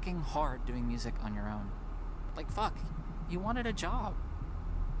fucking hard doing music on your own. Like, fuck, you wanted a job.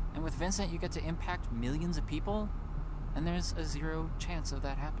 And with Vincent, you get to impact millions of people, and there's a 0 chance of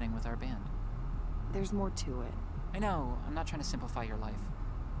that happening with our band. There's more to it. I know, I'm not trying to simplify your life.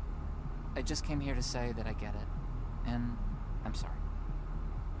 I just came here to say that I get it, and I'm sorry.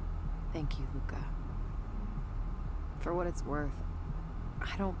 Thank you, Luca. For what it's worth,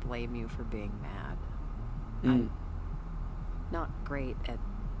 I don't blame you for being mad. I'm not great at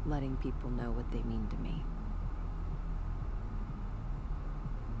letting people know what they mean to me.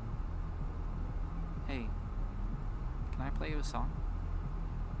 Hey, can I play you a song?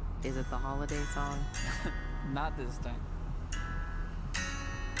 Is it the holiday song? Not this time.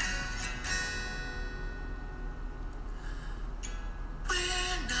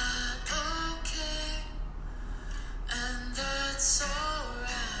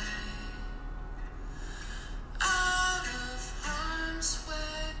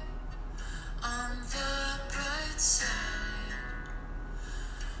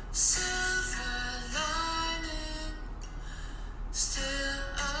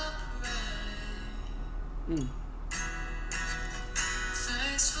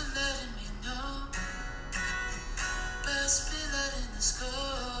 Thanks for letting me know. Best be letting this go.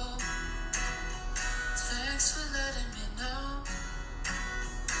 Thanks for letting me know.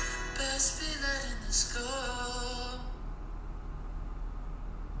 Best be letting this go.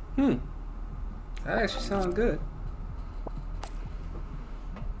 That actually sounds good.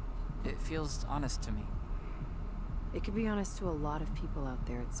 It feels honest to me. It could be honest to a lot of people out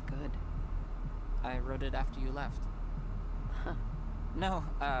there. It's good. I wrote it after you left. Huh. No,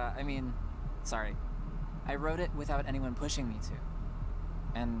 I mean, sorry. I wrote it without anyone pushing me to.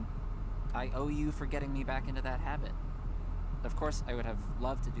 And I owe you for getting me back into that habit. Of course, I would have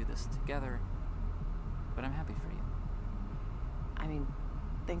loved to do this together, but I'm happy for you. I mean,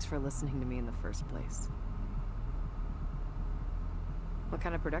 thanks for listening to me in the first place. What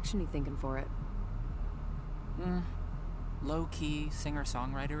kind of production are you thinking for it? Low-key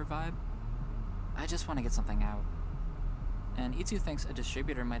singer-songwriter vibe. I just want to get something out. And Itsu thinks a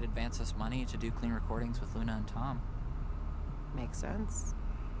distributor might advance us money to do clean recordings with Luna and Tom. Makes sense.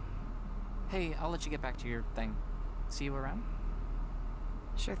 Hey, I'll let you get back to your thing. See you around?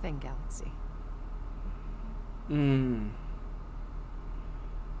 Sure thing, Galaxy.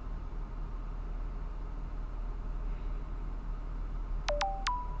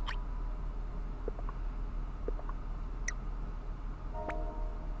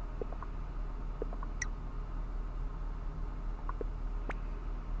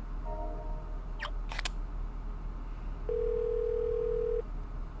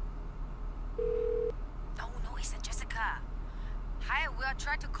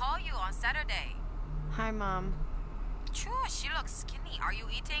 Tried to call you on Saturday. Hi, Mom. Sure, she looks skinny. Are you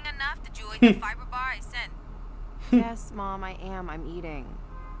eating enough? Did you eat the fiber bar I sent? Yes, Mom, I am. I'm eating.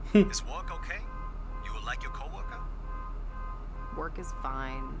 Is work okay? You would like your coworker? Work is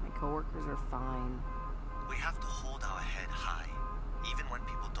fine. My coworkers are fine. We have to hold our head high, even when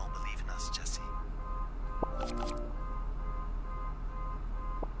people don't believe in us, Jesse.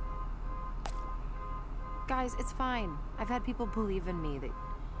 Guys, it's fine. I've had people believe in me. It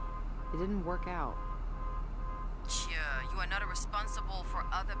didn't work out. Sure, you are not responsible for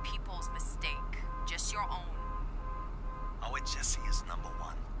other people's mistake. Just your own. Our Jesse is number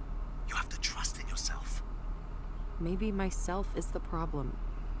one. You have to trust in yourself. Maybe myself is the problem.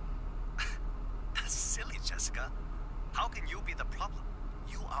 That's silly, Jessica. How can you be the problem?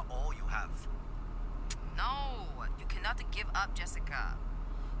 You are all you have. No, you cannot give up, Jessica.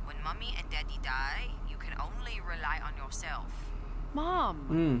 When Mommy and Daddy die, you can only rely on yourself.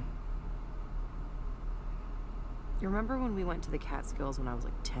 Mom! You remember when we went to the Catskills when I was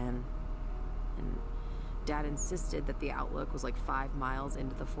like 10? And Dad insisted that the outlook was like 5 miles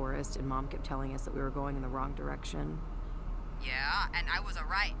into the forest, and Mom kept telling us that we were going in the wrong direction? Yeah, and I was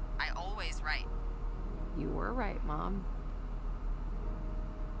right. I always right. You were right, Mom.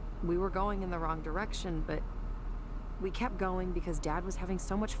 We were going in the wrong direction, but We kept going because Dad was having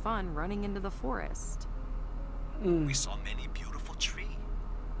so much fun running into the forest. We saw many beautiful trees.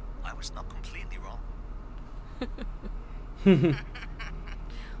 I was not completely wrong.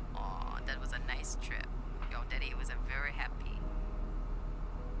 Oh, that was a nice trip. Your daddy was very happy.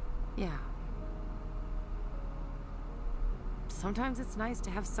 Yeah. Sometimes it's nice to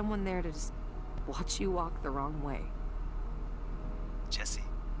have someone there to just watch you walk the wrong way. Jesse,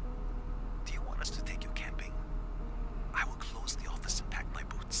 do you want us to take you camping? I will close the office and pack my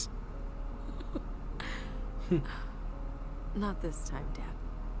boots. Not this time, Dad.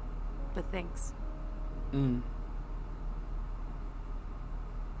 But thanks. Mm.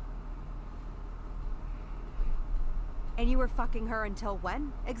 And you were fucking her until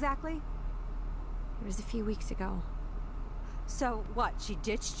when, exactly? It was a few weeks ago. So, what, she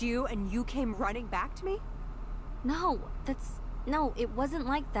ditched you and you came running back to me? No, no, it wasn't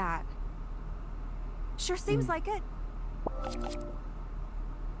like that. Sure seems like it.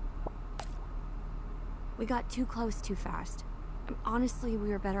 We got too close too fast. Honestly, we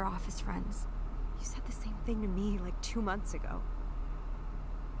were better off as friends. You said the same thing to me like 2 months ago.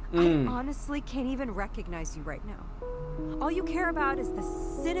 I honestly can't even recognize you right now. All you care about is the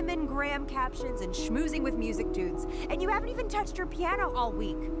cinnamon graham captions and schmoozing with music dudes. And you haven't even touched your piano all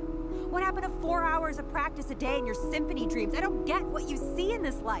week. What happened to 4 hours of practice a day in your symphony dreams? I don't get what you see in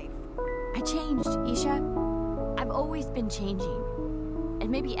this life. I changed, Isha. I've always been changing. And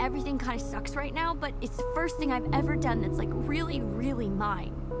maybe everything kind of sucks right now, but it's the first thing I've ever done that's like really, really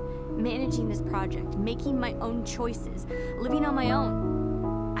mine. Managing this project, making my own choices, living on my own.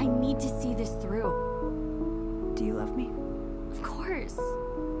 I need to see this through. Do you love me? Of course.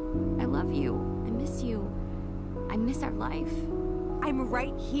 I love you. I miss you. I miss our life. I'm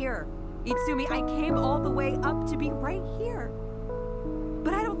right here. Itsumi, I came all the way up to be right here.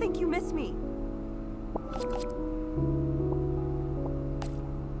 But I don't think you miss me.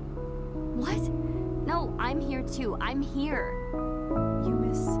 What? No, I'm here too. I'm here. You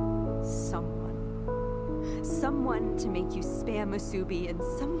miss someone. Someone to make you spam musubi and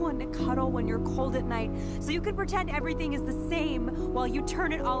someone to cuddle when you're cold at night so you can pretend everything is the same while you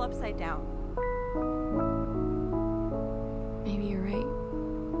turn it all upside down. Maybe you're right.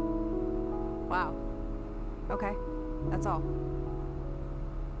 Wow. Okay, that's all.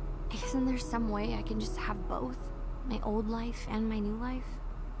 Isn't there some way I can just have both? My old life and my new life?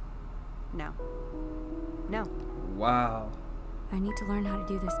 No. No. Wow. I need to learn how to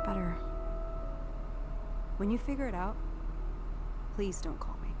do this better. When you figure it out, please don't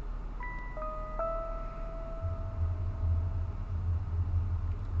call me.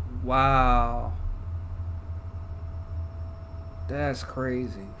 Wow. That's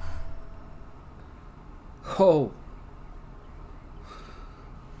crazy. Oh.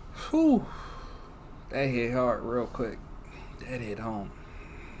 Whew. That hit hard real quick. That hit home.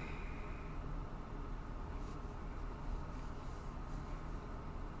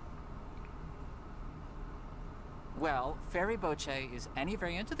 Well, Fairy Boche is any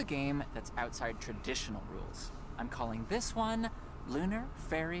variant of the game that's outside traditional rules. I'm calling this one Lunar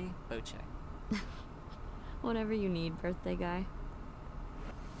Fairy Boche. Whatever you need, birthday guy.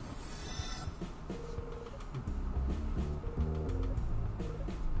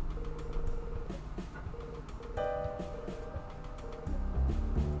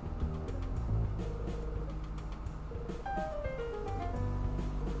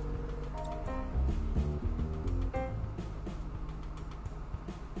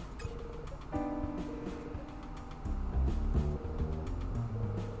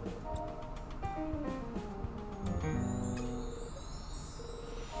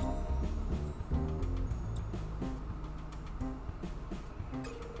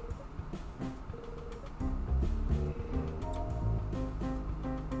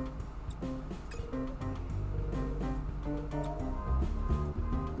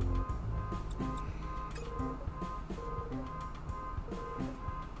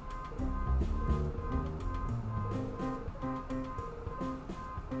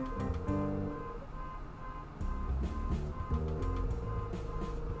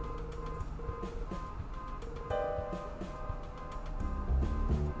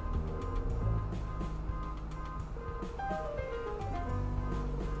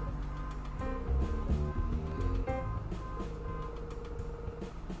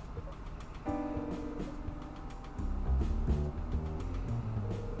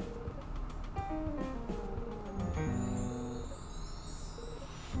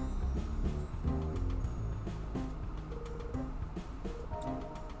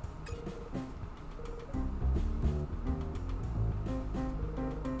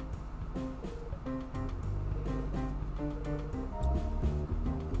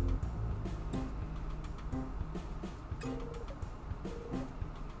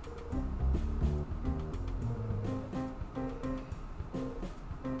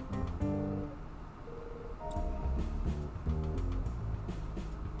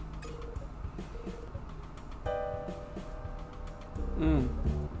 Mm.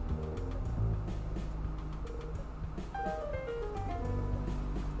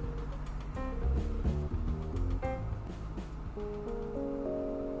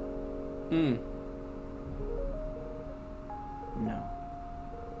 Mm. No.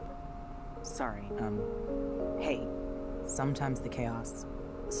 Sorry, hey. Sometimes the chaos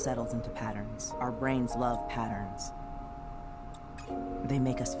settles into patterns. Our brains love patterns. They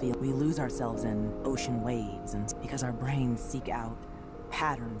make us feel we lose ourselves in ocean waves, and because our brains seek out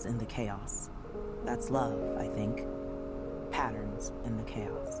patterns in the chaos. That's love, I think. Patterns in the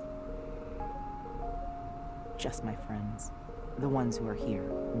chaos. Just my friends. The ones who are here.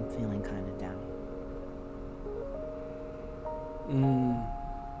 I'm feeling kind of down.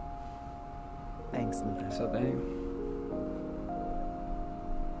 Thanks, Luca. So dang.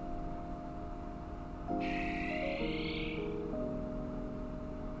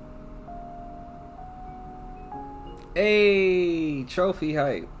 Hey, trophy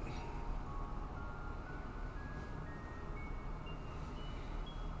hype.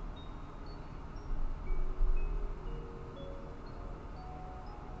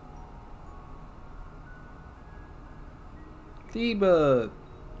 Debug.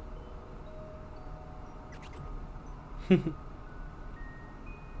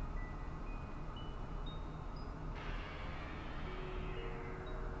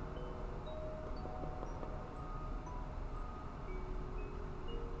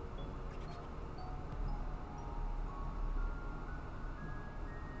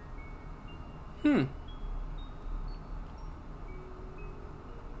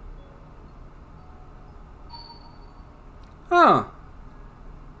 Huh.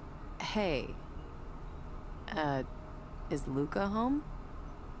 Hey. Is Luca home?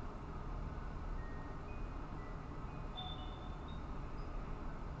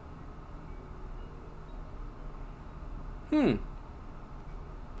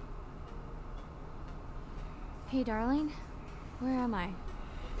 Hey, darling. Where am I?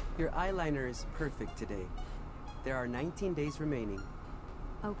 Your eyeliner is perfect today. There are 19 days remaining.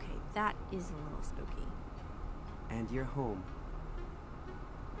 Okay, that is a little spooky. And you're home.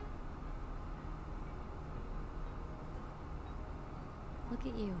 Look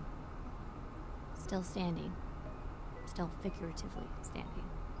at you. Still standing. Still figuratively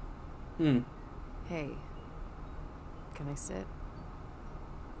standing. Hey. Can I sit?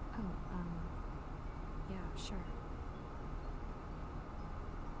 Oh, yeah, sure.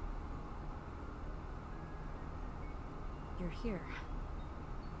 You're here.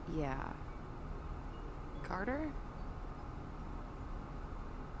 Yeah. Carter?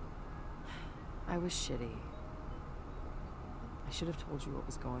 I was shitty. I should have told you what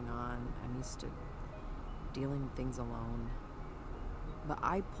was going on. I'm used to dealing with things alone. But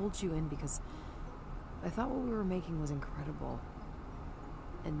I pulled you in because I thought what we were making was incredible.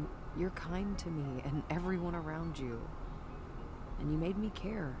 And you're kind to me and everyone around you. And you made me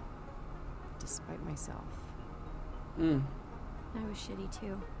care. Despite myself. I was shitty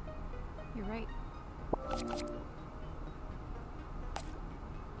too. You're right.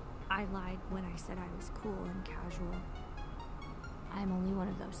 I lied when I said I was cool and casual. I'm only one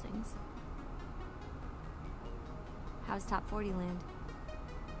of those things. How's Top 40 land?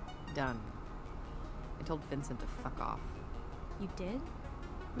 Done. I told Vincent to fuck off. You did?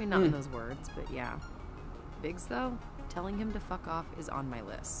 I mean, not in those words, but yeah. Biggs, though, telling him to fuck off is on my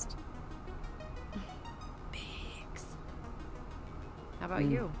list. Biggs. How about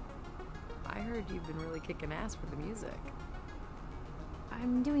you? I heard you've been really kicking ass with the music.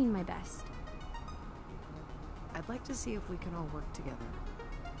 I'm doing my best. I'd like to see if we can all work together.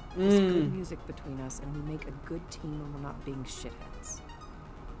 There's good music between us, and we make a good team when we're not being shitheads.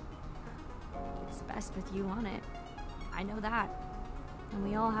 It's best with you on it. I know that. And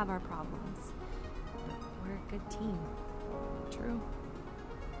we all have our problems. But we're a good team. True.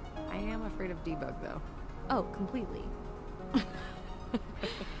 I am afraid of Debug, though. Oh, completely.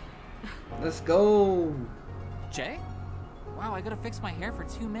 Let's go. Jay? Wow, I gotta fix my hair for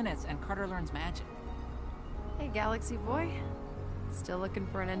 2 minutes and Carter learns magic. Hey, Galaxy Boy. Still looking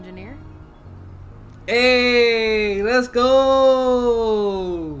for an engineer? Hey, let's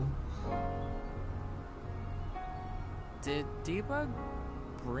go. Did Debug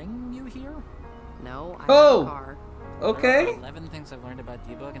bring you here? No, I'm Oh. in the car. Okay. There are 11 things I've learned about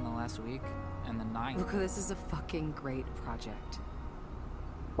Debug in the last week, and the 9th. Luca, this is a fucking great project.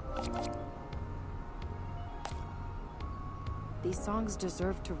 These songs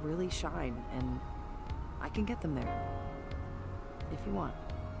deserve to really shine, and I can get them there. If you want.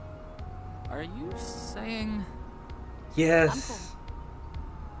 Are you saying... Yes.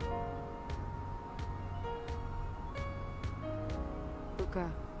 Luca,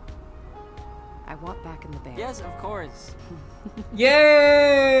 I want back in the band. Yes, of course.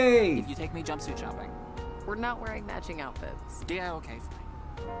 Yay! If you take me jumpsuit shopping. We're not wearing matching outfits. Yeah, okay,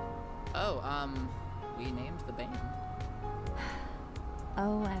 fine. Oh, we named the band.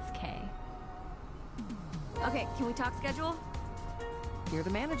 OFK. Okay, can we talk schedule? You're the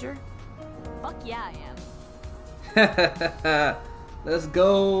manager. Fuck yeah, I am. Let's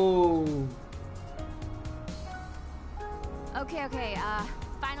go. Okay,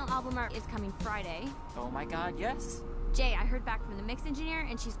 final album art is coming Friday. Oh my god, yes. Jay, I heard back from the mix engineer,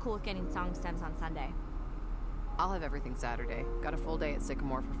 and she's cool with getting song stems on Sunday. I'll have everything Saturday. Got a full day at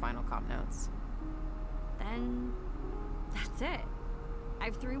Sycamore for final comp notes. Then that's it. I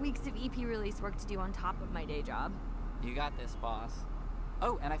have 3 weeks of EP release work to do on top of my day job. You got this, boss.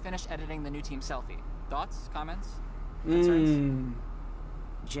 Oh, and I finished editing the new team selfie. Thoughts? Comments?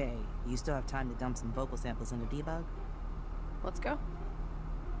 Jay, you still have time to dump some vocal samples into debug? Let's go.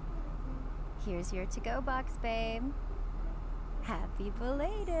 Here's your to-go box, babe. Happy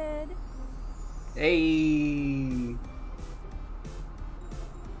belated. Hey.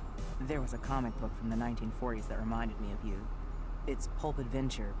 There was a comic book from the 1940s that reminded me of you. It's pulp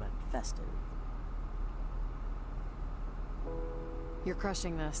adventure, but festive. You're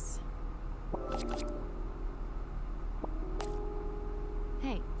crushing this.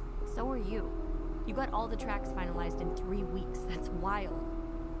 Hey, so are you. You got all the tracks finalized in 3 weeks. That's wild.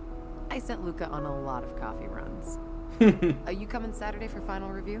 I sent Luca on a lot of coffee runs. Are you coming Saturday for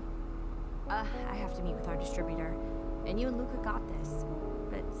final review? I have to meet with our distributor. And you and Luca got this.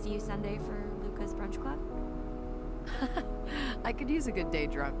 But see you Sunday for Luca's brunch club? I could use a good day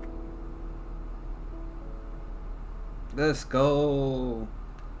drunk. Let's go.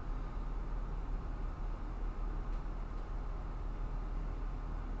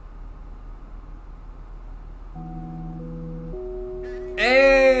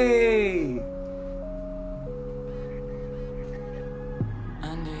 Hey!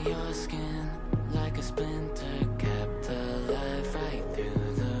 Under your skin, like a splinter, kept alive right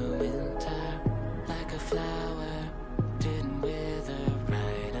through the winter. Like a flower, didn't wither,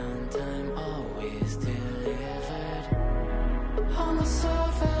 right on time, always delivered. On the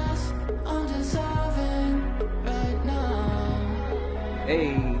surface, undeserving, right now.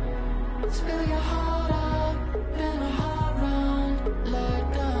 Hey. Spill your heart out, been a hard round,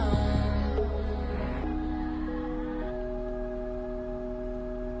 let down.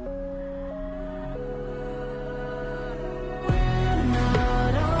 We're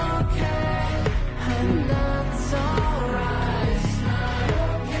not okay, and that's alright.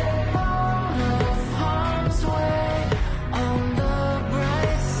 Out of harm's way, on the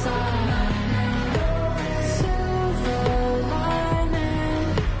bright side. Silver lining,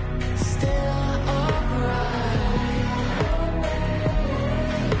 still upright.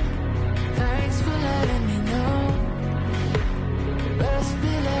 Thanks for letting me know. Best be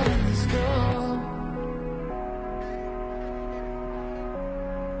letting this go.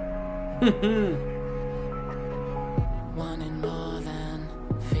 Wanting more than,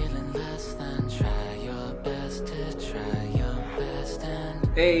 feeling less than. Try your best to try your best, and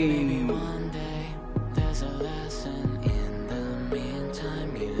maybe one day there's a lesson. In the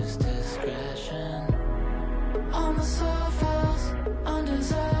meantime, use discretion. On the surface,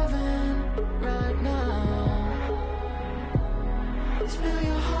 undeserving, right now. Spill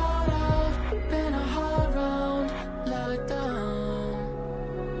your heart out, been a hard round, let down.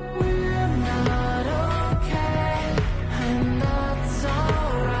 We're not okay, and that's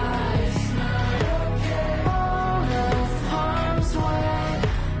alright. Out of harm's way,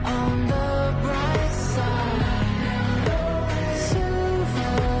 on the bright side.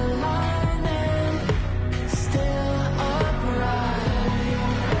 Silver lining, still upright.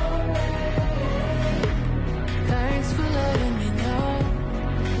 Thanks for letting me know.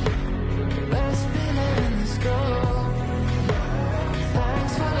 Best be letting this go.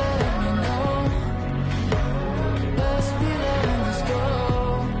 Thanks for letting me know. Best be letting this go.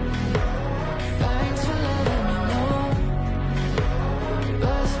 Thanks for letting me know.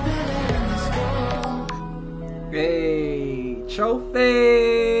 Best be letting this go. Hey,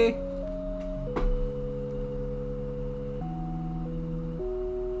 trophy.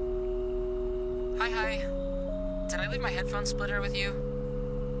 Hi. Did I leave my headphone splitter with you?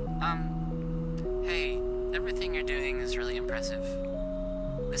 Hey, everything you're doing is really impressive.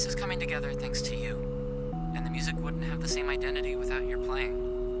 This is coming together thanks to you. And the music wouldn't have the same identity without your playing.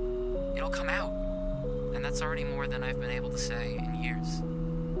 It'll come out. And that's already more than I've been able to say in years.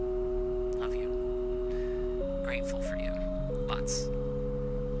 Love you. Grateful for you. Lots.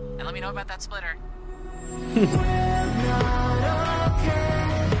 And let me know about that splitter. We're not okay.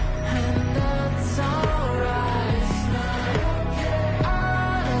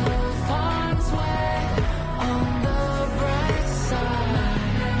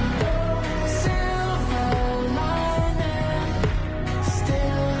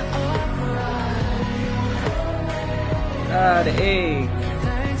 got it. Hey.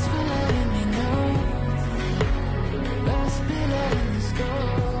 Thanks for letting me know. Let's be letting this go.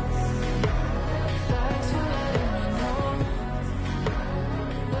 Thanks for letting me know.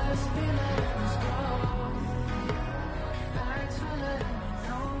 Let's be letting this go. Thanks for letting me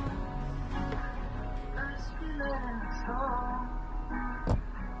know. Let's be letting this go.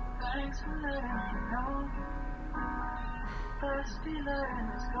 Thanks for letting me know. Let's be letting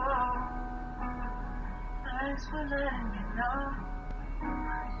this go. Thanks for letting me know.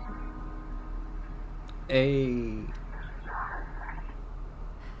 Hey.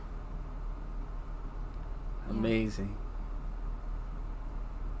 Amazing.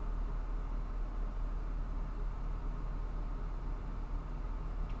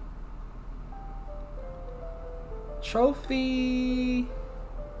 Trophy.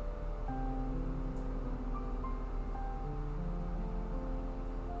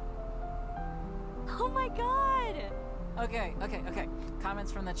 Oh my god! Okay.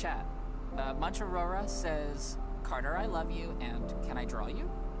 Comments from the chat. Munch Aurora says, Carter, I love you, and can I draw you?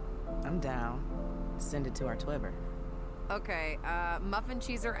 I'm down. Send it to our Twitter. Okay, Muffin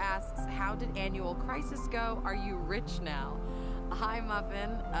Cheeser asks, how did Annual Crisis go? Are you rich now? Hi, Muffin.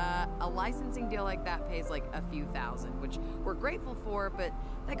 A licensing deal like that pays like a few thousand, which we're grateful for, but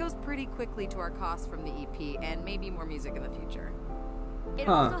that goes pretty quickly to our costs from the EP and maybe more music in the future. It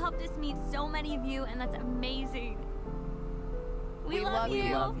also helped us meet so many of you, and that's amazing. We love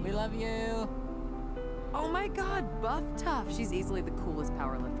you. We love you. Oh my god, Buff Tough. She's easily the coolest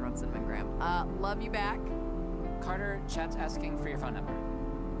powerlifter on Cinnamon Graham. Love you back. Carter, chat's asking for your phone number.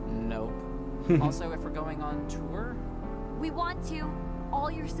 Nope. Also, if we're going on tour, We want to. All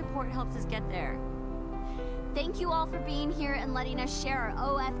your support helps us get there. Thank you all for being here and letting us share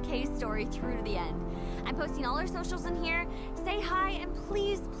our OFK story through to the end. I'm posting all our socials in here. Say hi and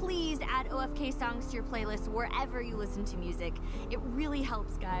please, please add OFK songs to your playlist wherever you listen to music. It really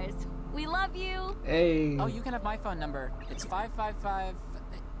helps, guys. We love you. Hey. Oh, you can have my phone number. It's 555.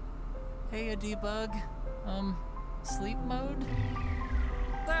 Hey, a debug. Sleep mode?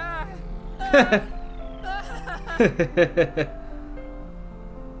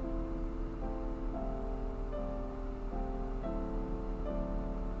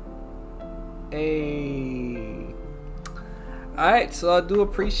 Hey. Alright, so I do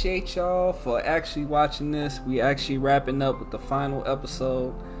appreciate y'all for actually watching this. We actually wrapping up with the final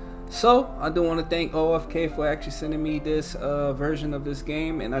episode. So I do want to thank OFK for actually sending me this version of this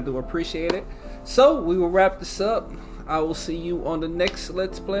game, and I do appreciate it. So we will wrap this up. I will see you on the next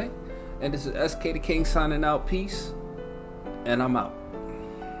Let's Play. And this is SK the King signing out. Peace. And I'm out.